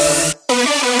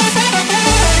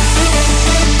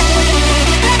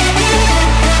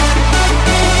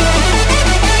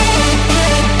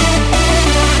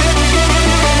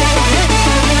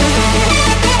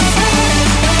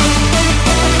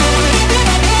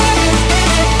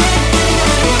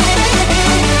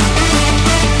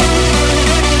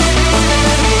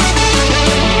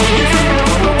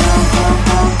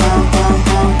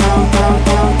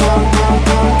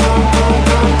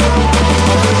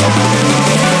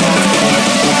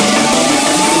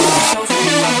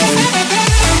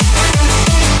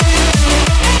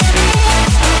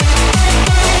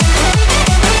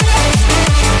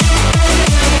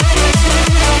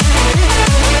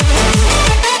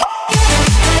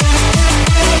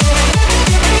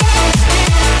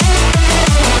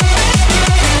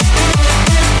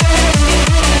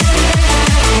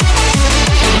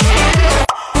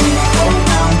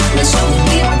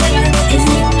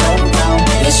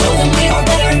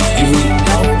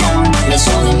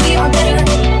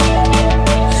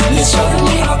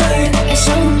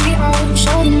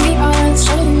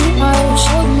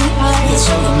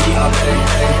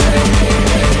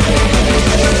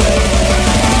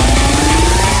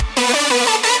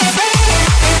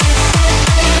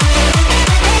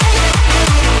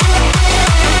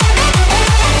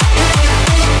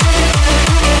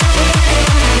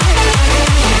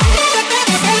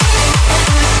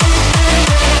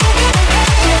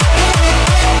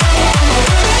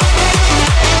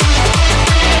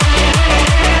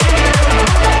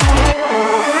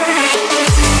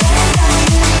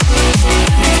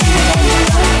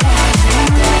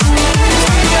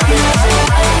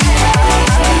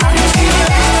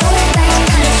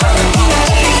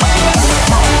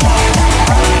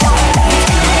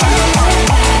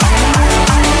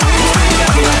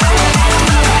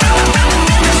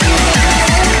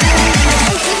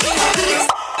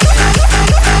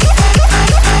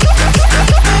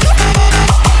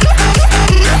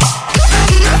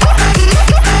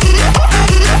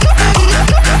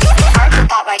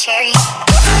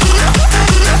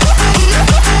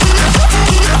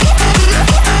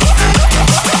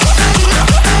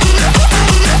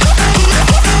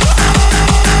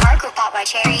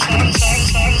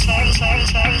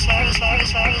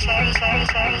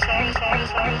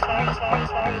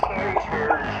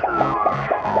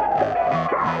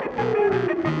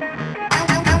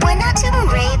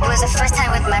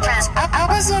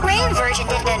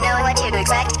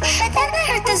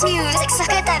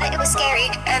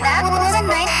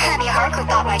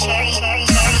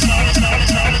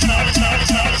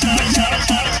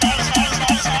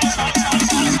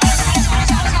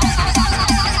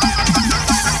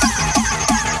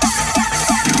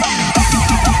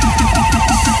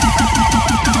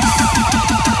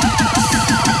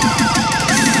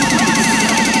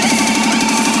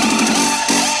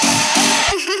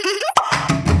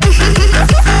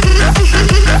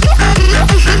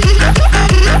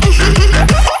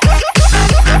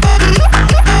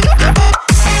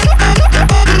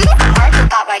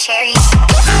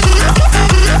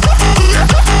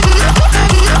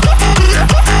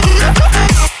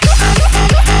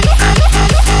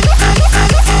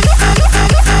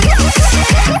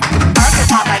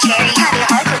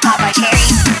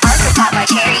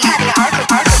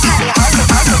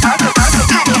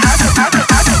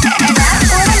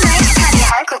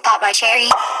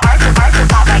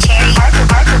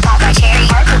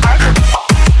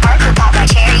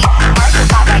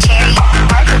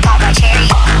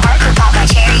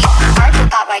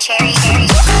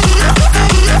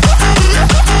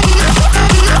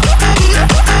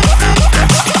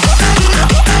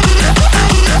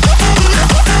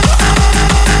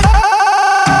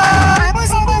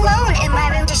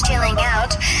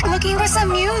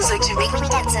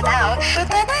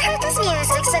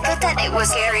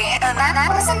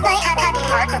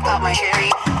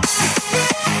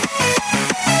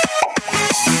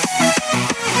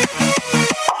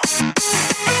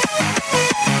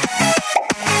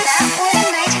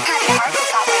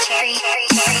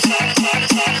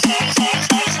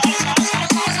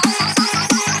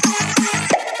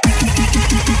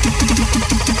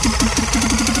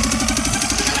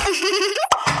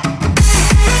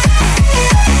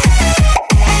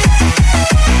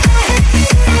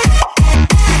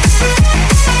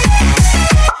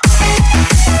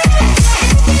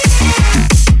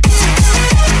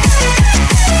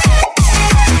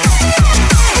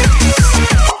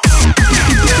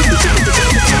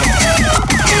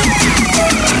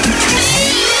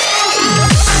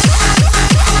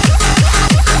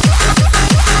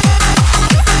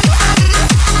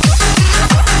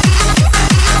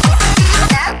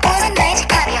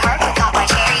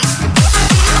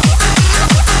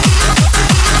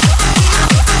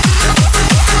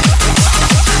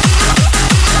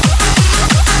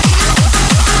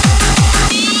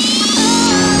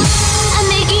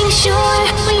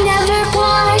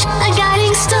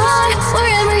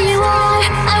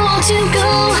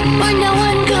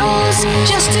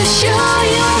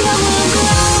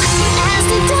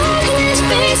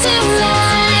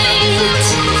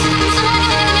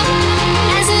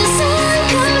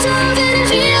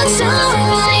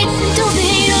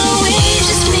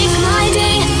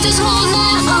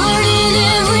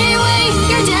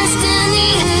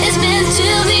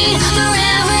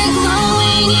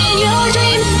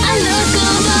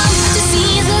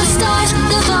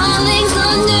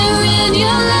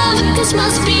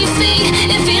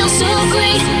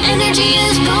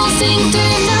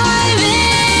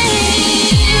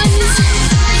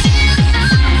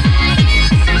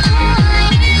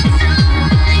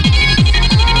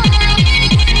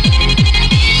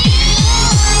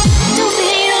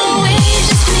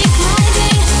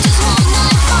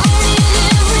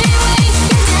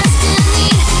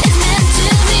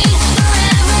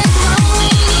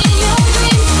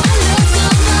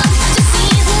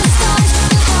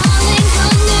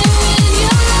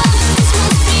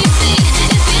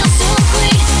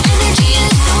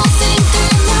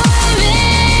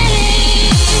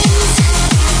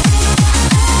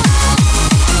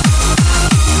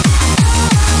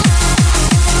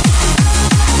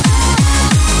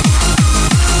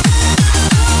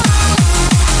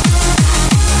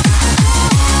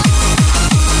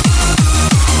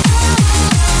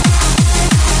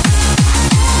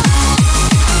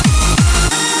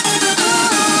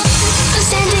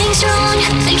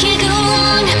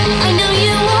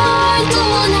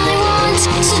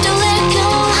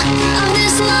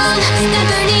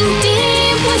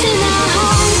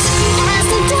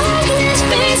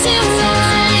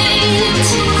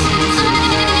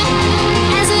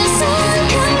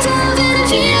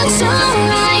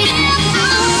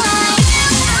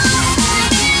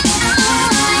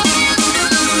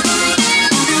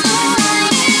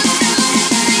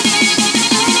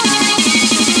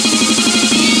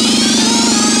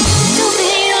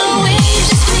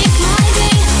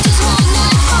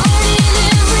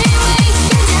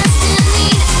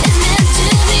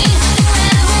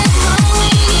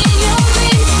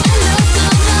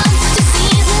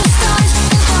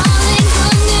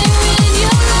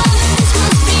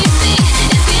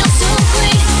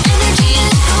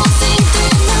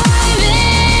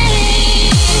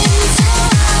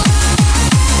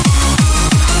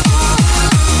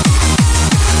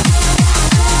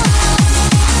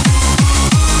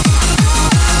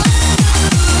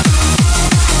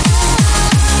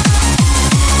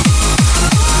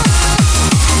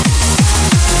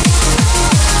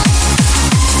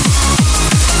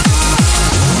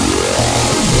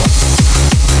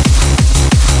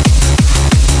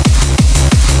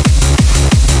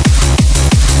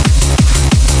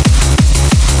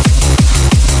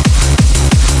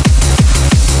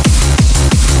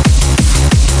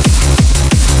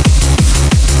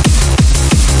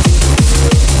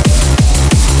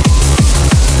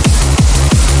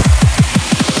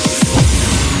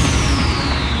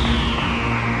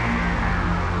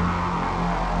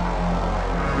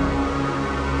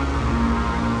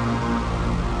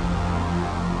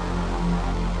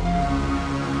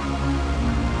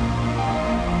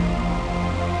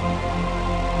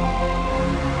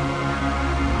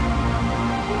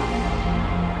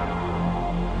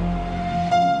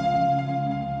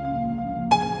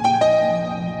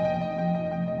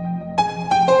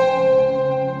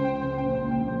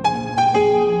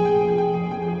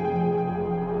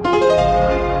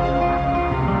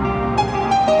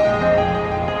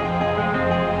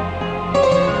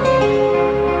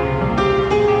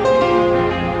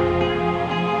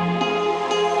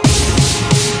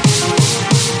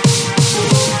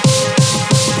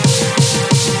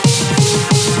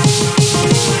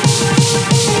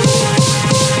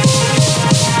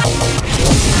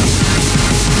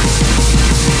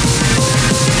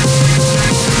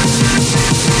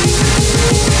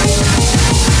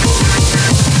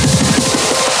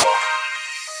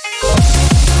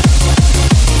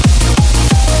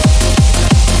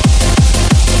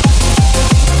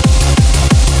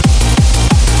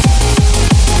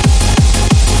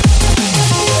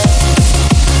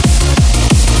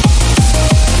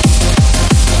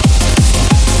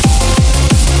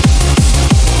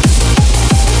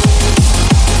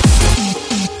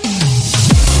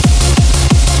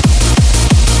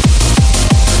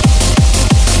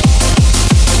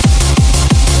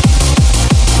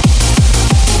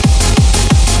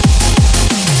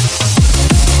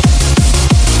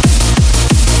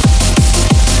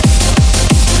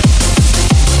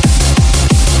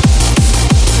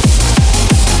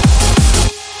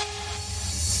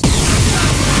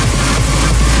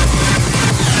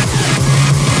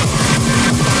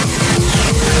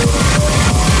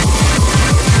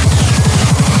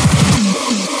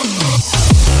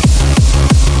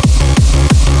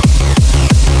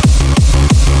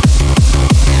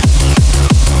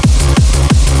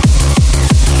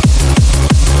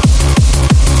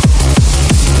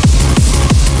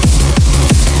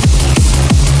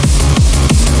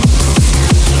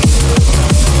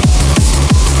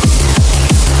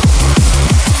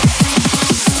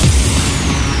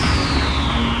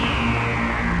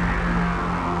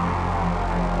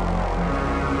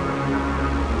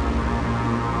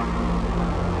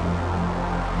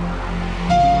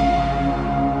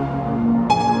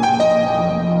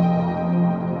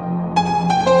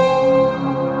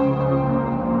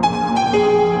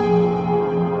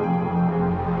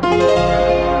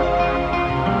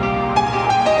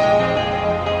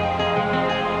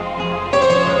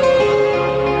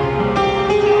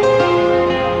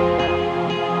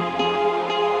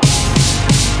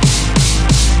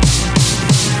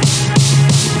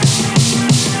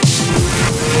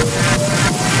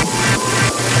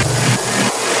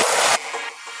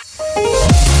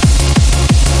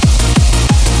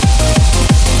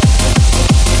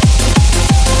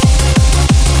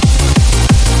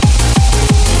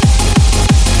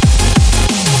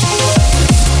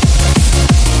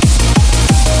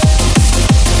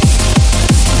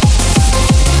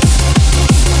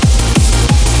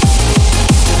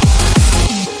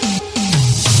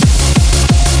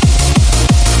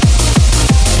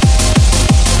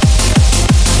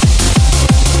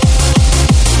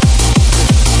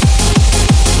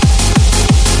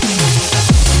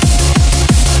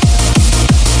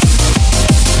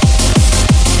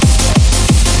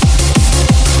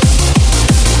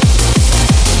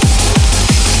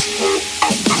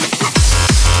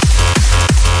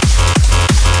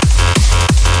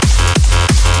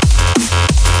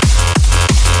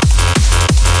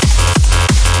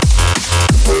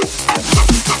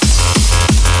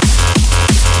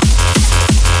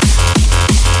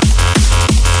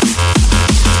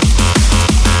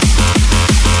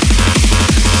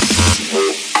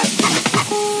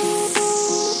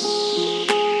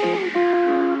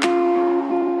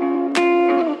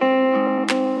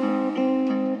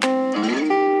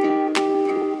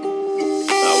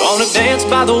 Wanna dance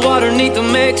by the water neath the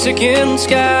Mexican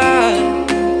sky.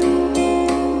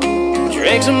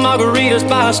 Drink some margaritas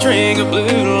by a string of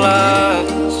blue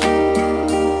lights.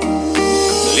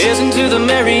 Listen to the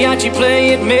mariachi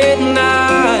play at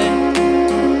midnight.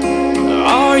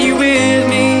 Are you with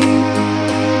me?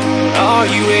 Are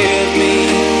you with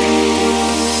me?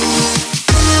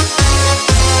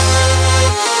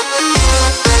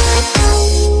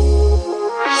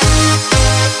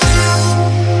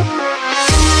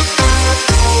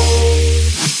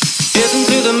 Listen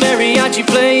to the mariachi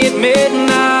play at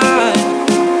midnight.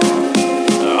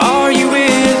 Are you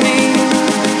with me?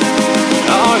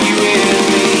 Are you with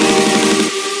me?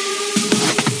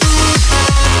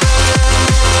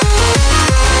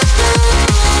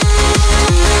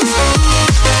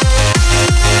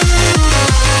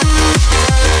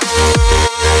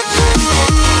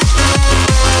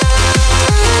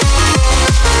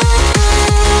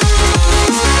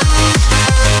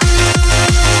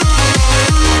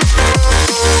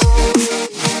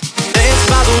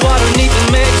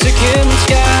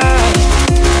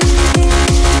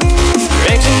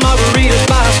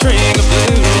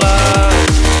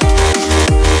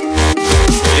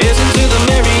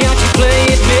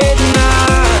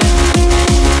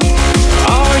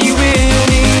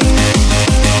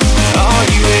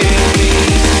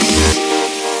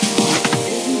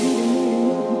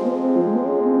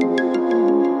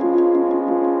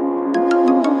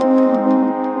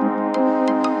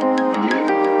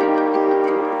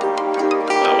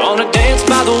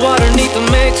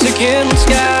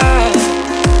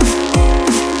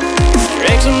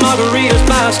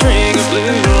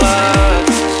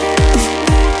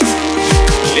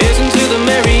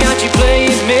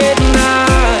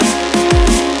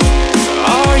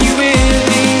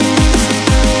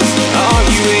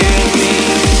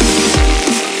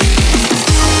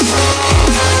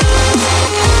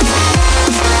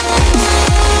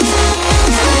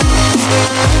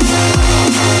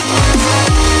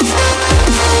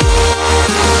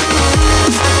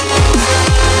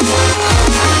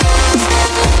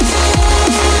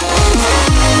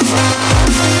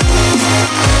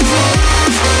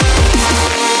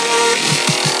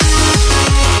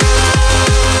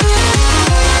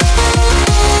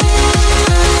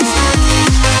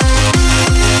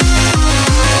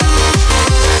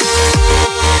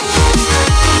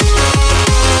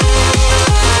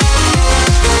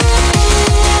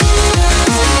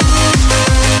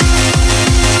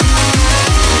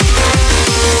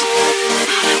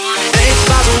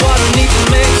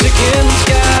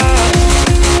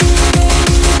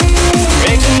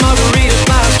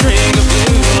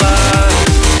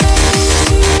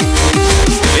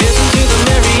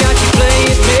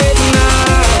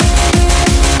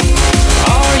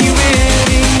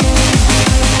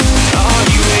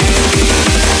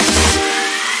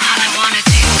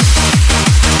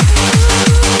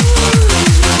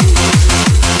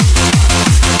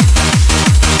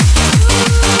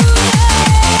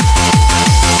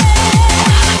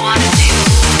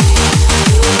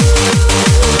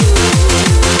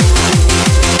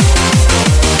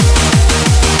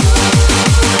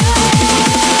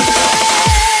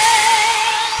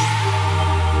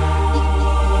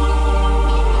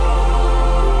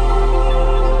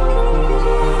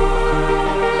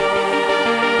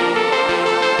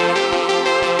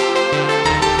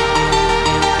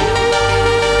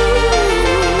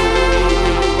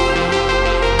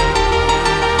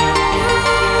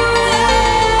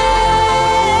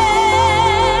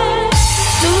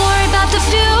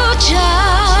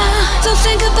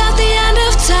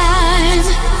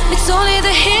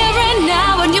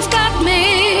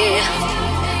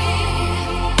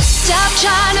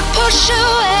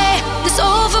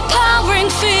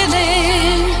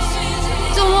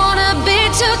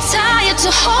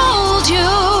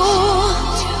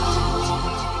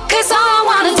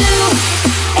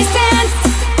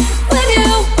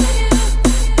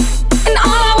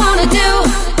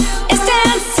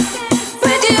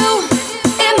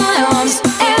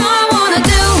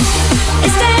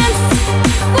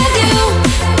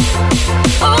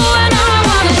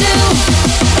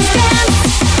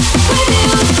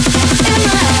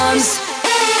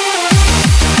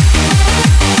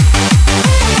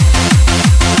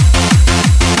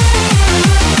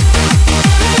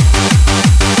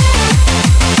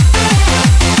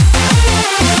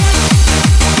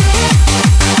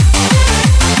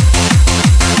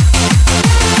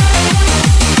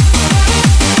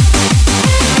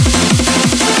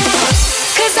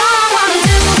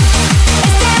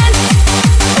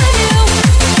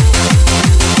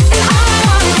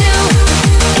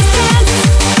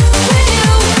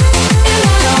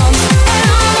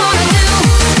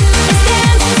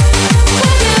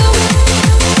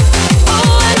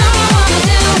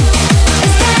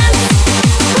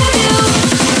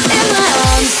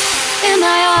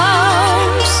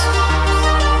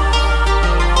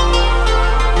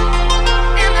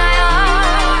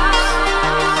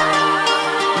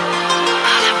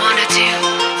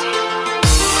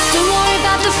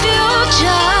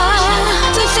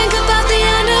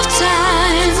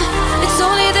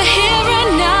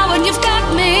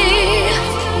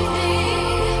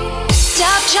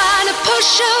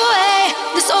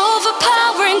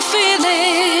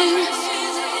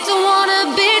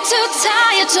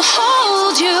 here to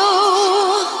hold you.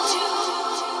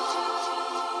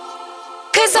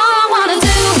 'Cause all I wanna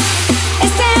do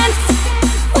is dance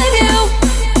with you.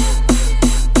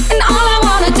 And all I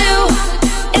wanna do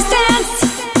is dance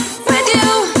with you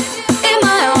in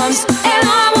my arms. And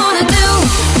all I wanna do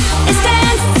is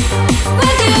dance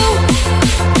with you.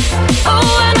 Oh,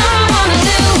 and all I wanna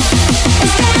do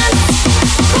is dance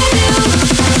with you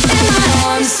in my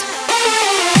arms.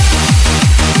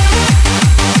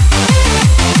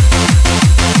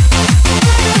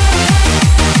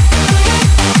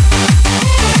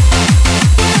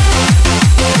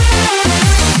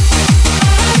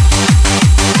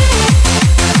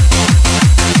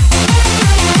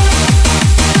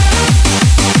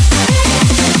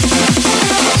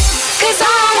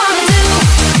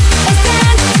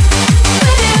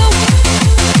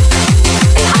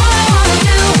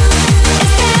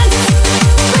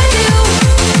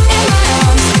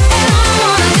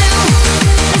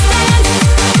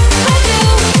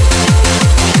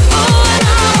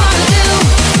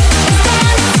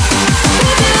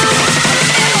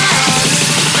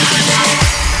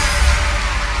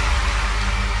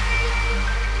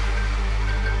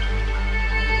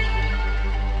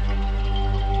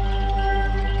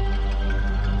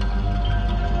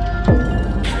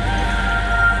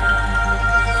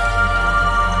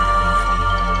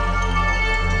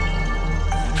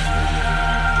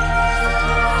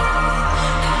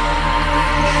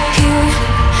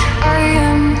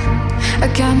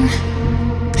 Again,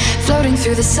 floating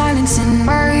through the silence in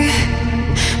my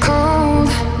cold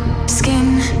skin.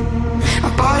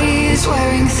 My body is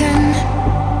wearing thin.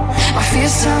 My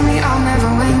fears tell me I'll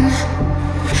never win.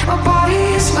 My body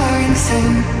is wearing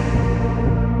thin.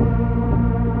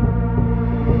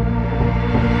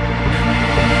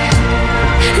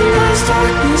 And there's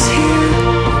darkness here.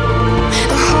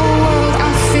 The whole world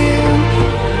I feel.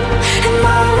 In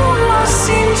my room I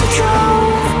seem to drown.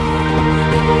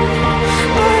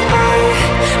 But I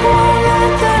won't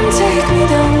let them take me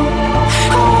down.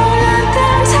 I won't let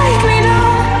them take me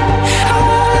down. I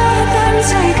won't let them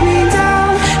take me down,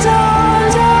 down,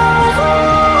 down.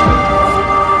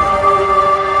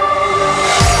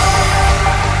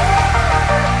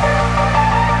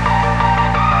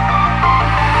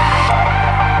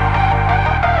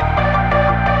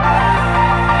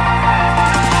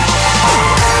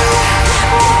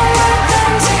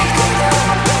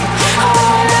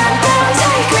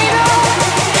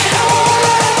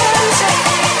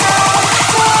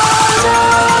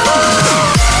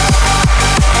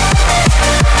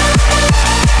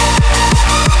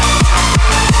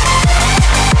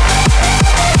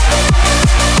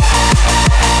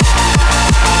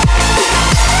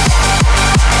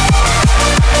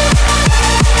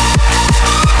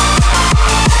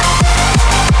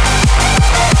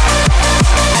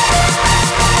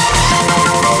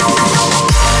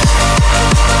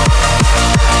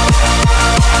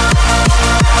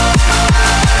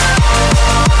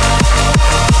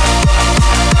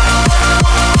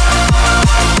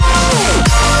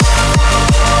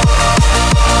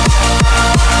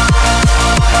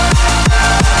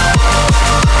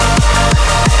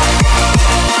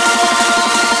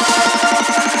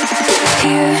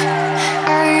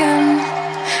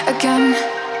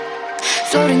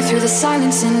 Floating through the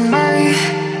silence in my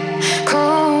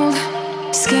cold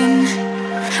skin.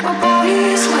 My body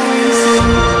is wearing thin.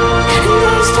 And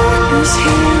there's darkness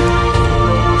here.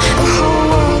 The whole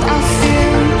world I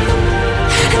fear.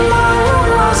 In my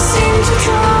room I seem to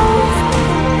drown.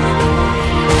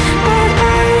 But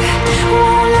I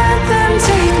won't let them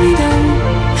take me down.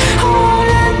 I won't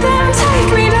let them take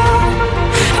me down.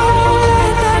 I won't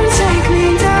let them take me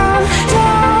down,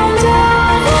 down, down.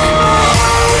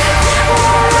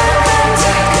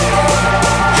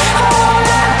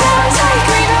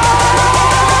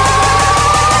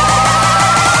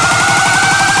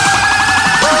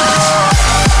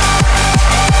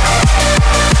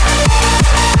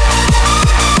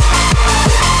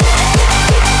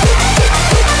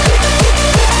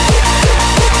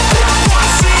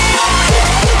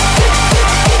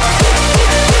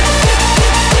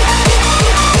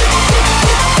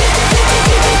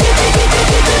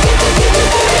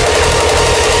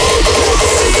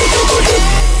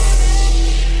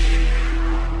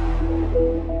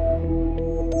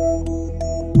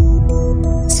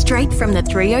 Straight from the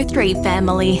 303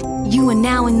 family, you are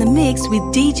now in the mix with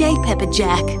DJ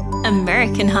PepperJack,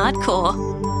 American Hardcore.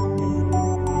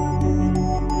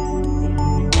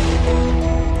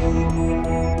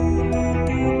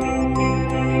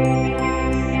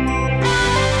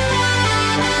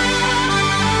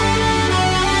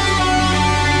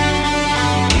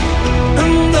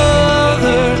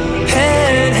 Another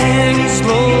head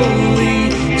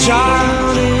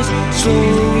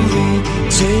slowly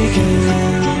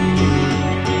taken.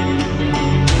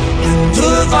 And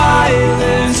the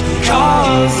violence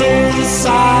causes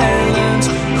silence.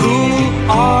 Who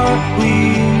are we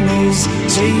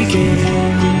mistaken?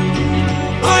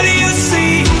 But you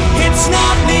see, it's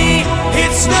not me,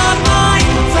 it's not my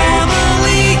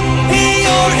family. In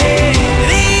your head,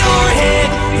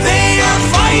 they are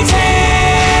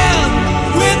fighting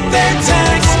with their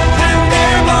tanks and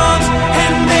their bombs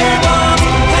and their bombs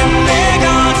and their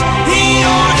guns. In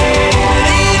your head,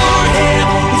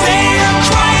 they are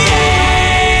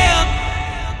crying.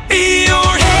 In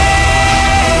your head,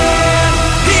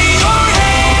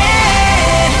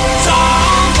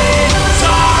 zombie,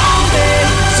 zombie,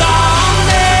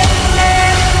 zombie.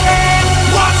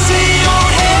 What's in your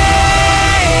head?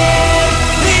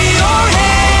 In your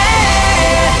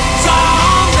head,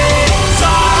 zombie,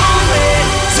 zombie,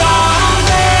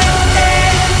 zombie.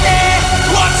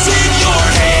 What's in your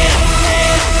head?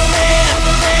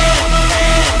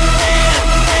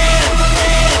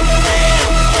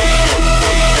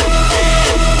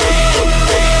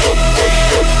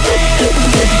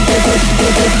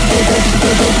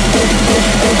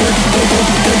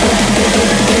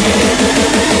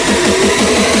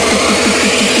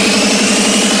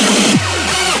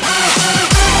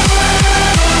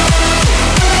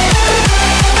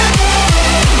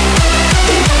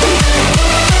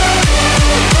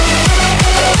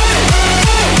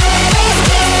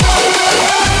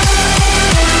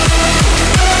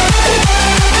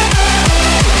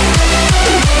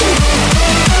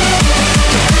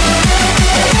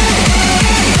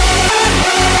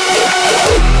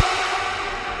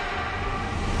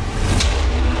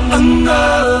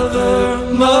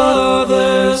 Another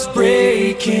mother's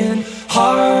breaking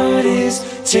heart is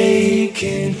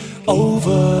taking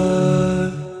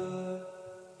over.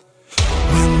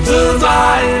 When the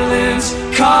violence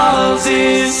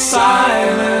causes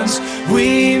silence,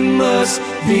 we must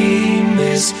be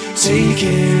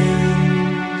mistaken.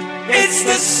 It's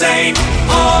the same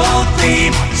old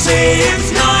theme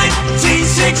since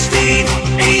 1916.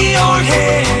 In your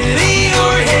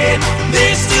head,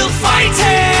 they're still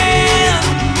fighting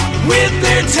with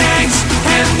their tanks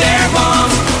and their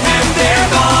bombs and their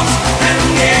bombs and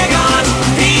their guns.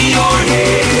 In your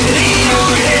head,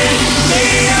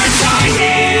 they are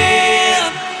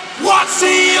dying. What's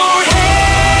in your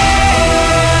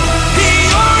head? In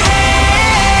your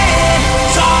head,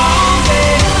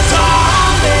 zombie,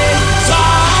 zombie,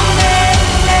 zombie.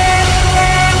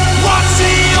 What's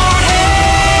in your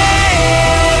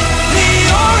head? In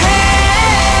your head.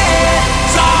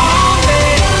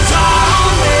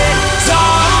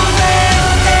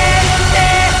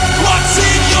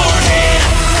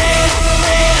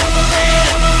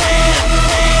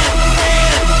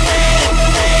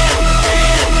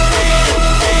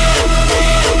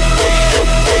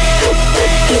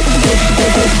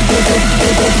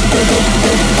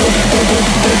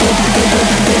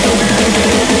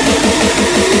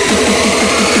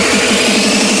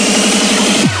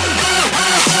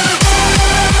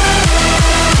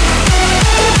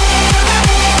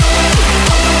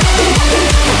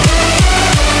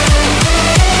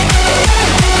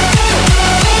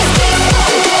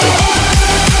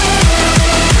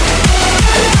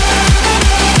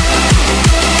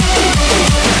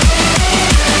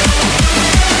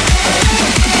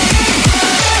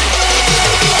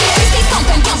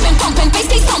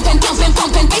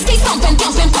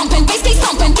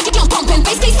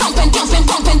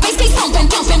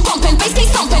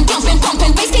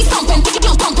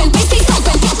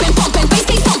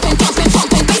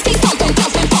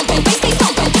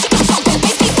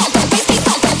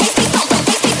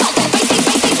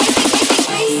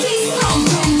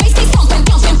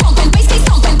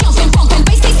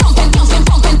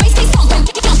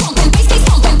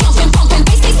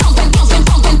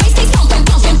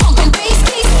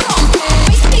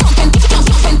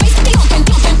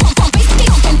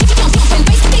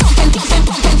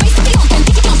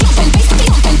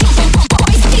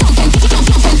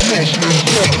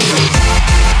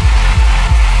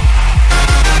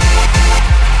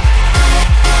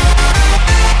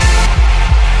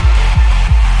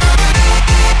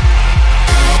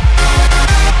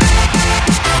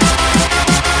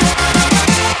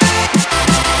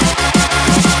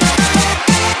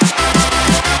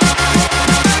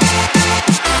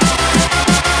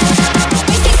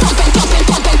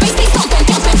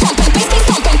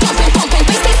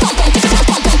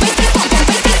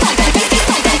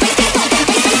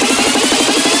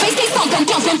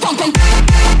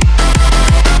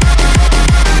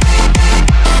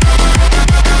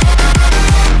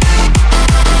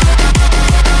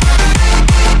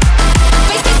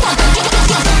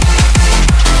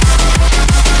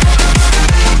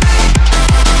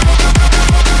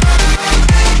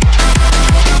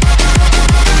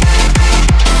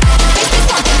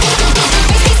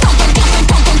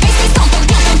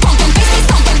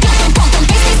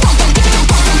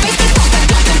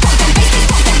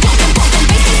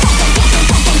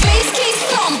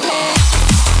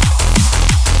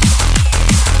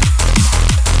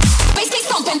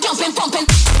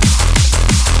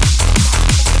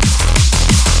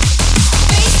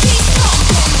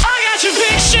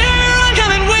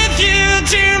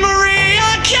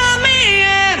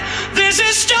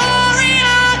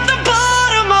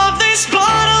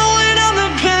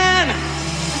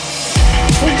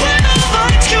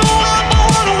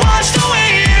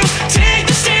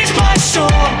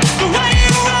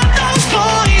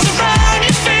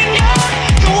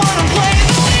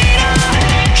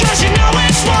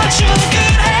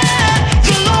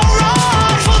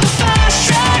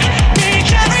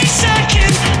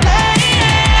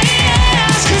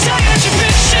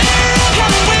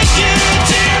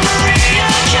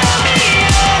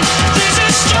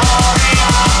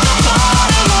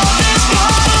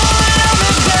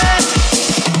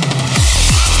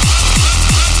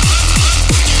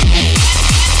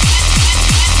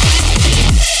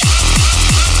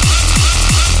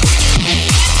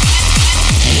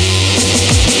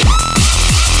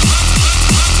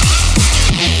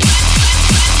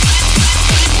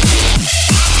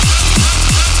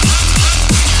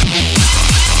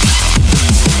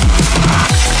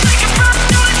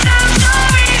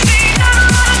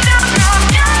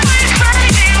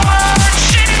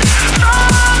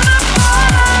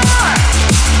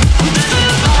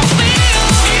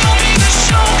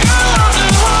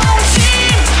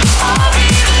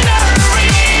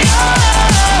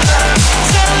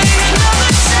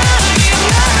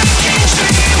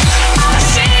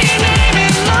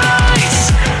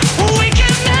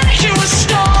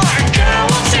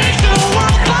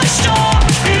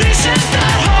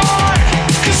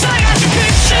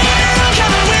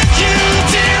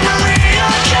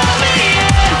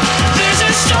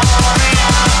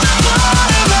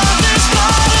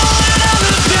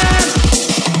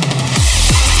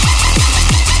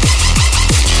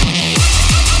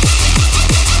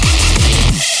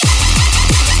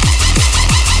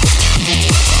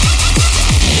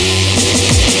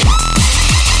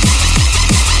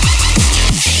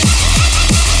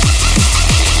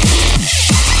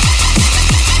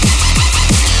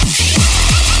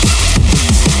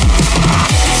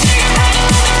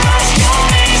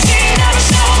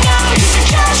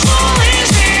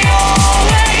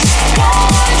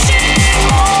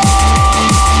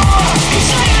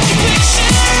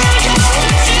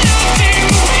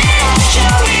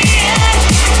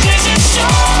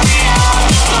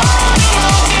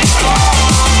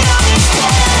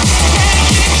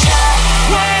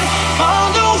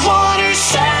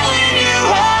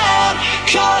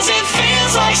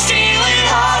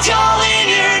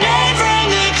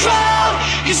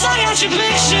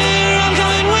 picture, I'm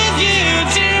coming with you.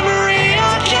 Dear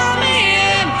Maria, count me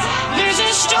in. There's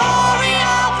a story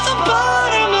at the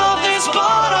bottom of this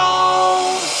bottle.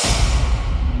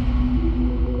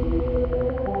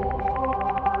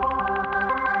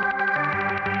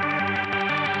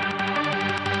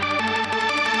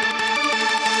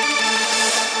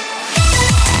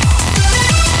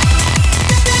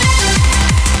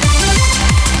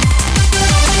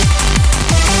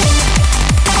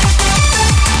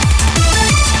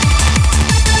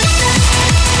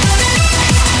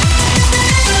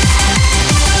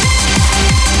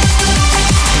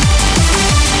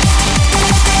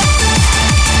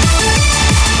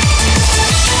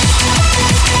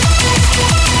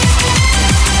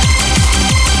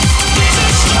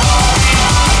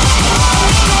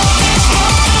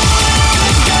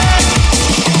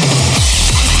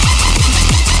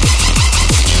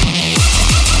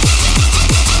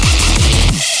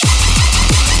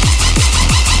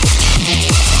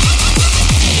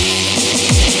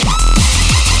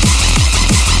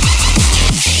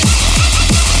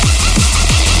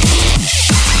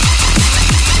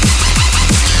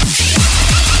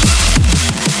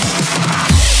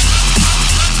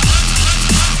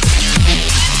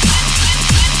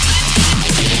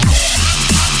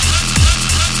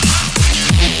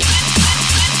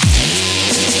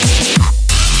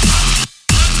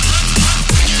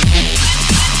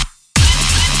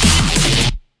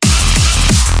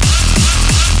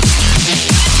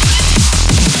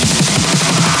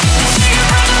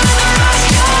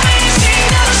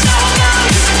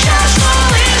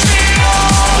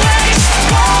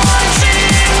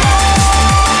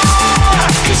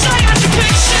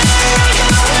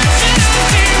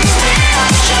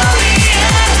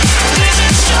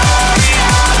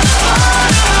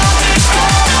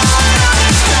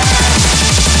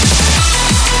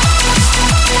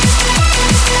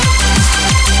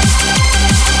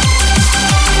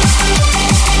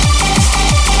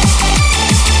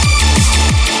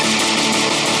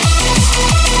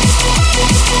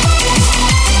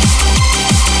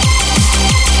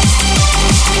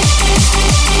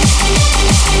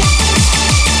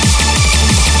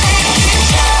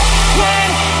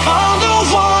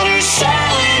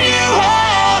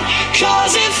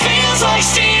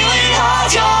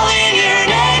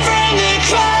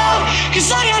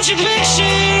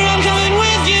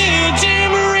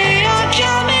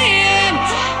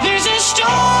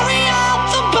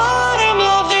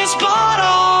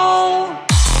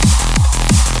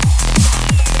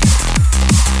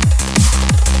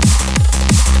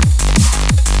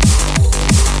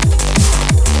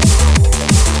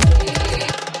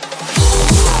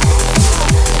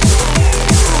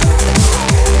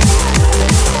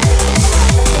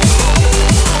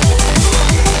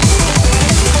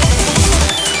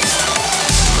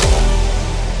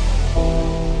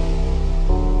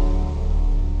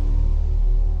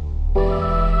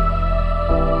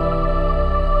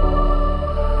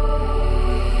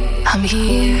 I'm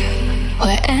here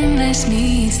where endless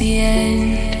meets the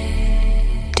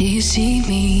end. Do you see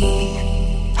me?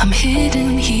 I'm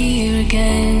hidden here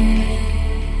again.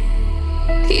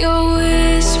 Your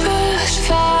whispers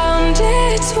found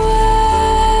its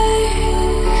way,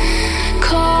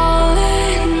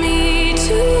 calling me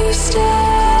to stay.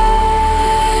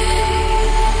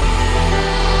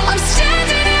 I'm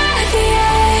standing at the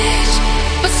edge,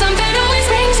 but something always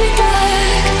brings me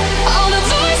back. All the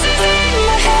voices in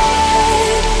my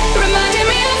head reminding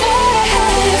me of what I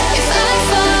had. If I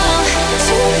fall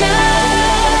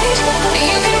tonight,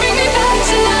 you can bring me back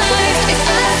to life. If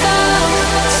I fall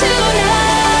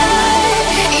tonight,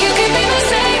 you can be my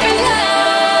saving light.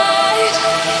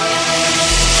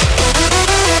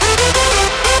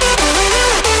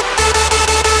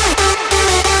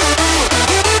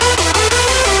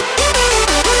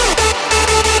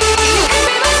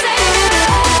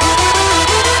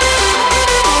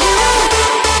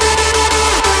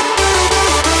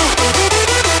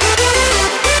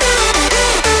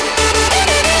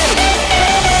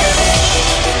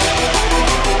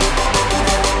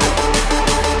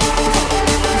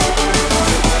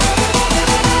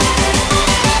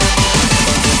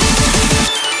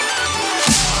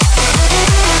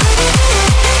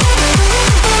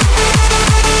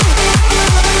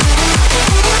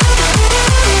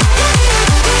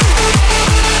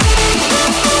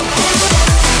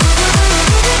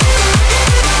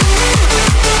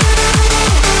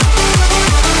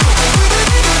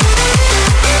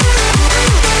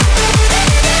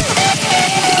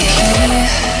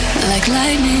 Like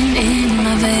lightning in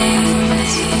my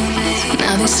veins.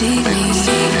 Now they see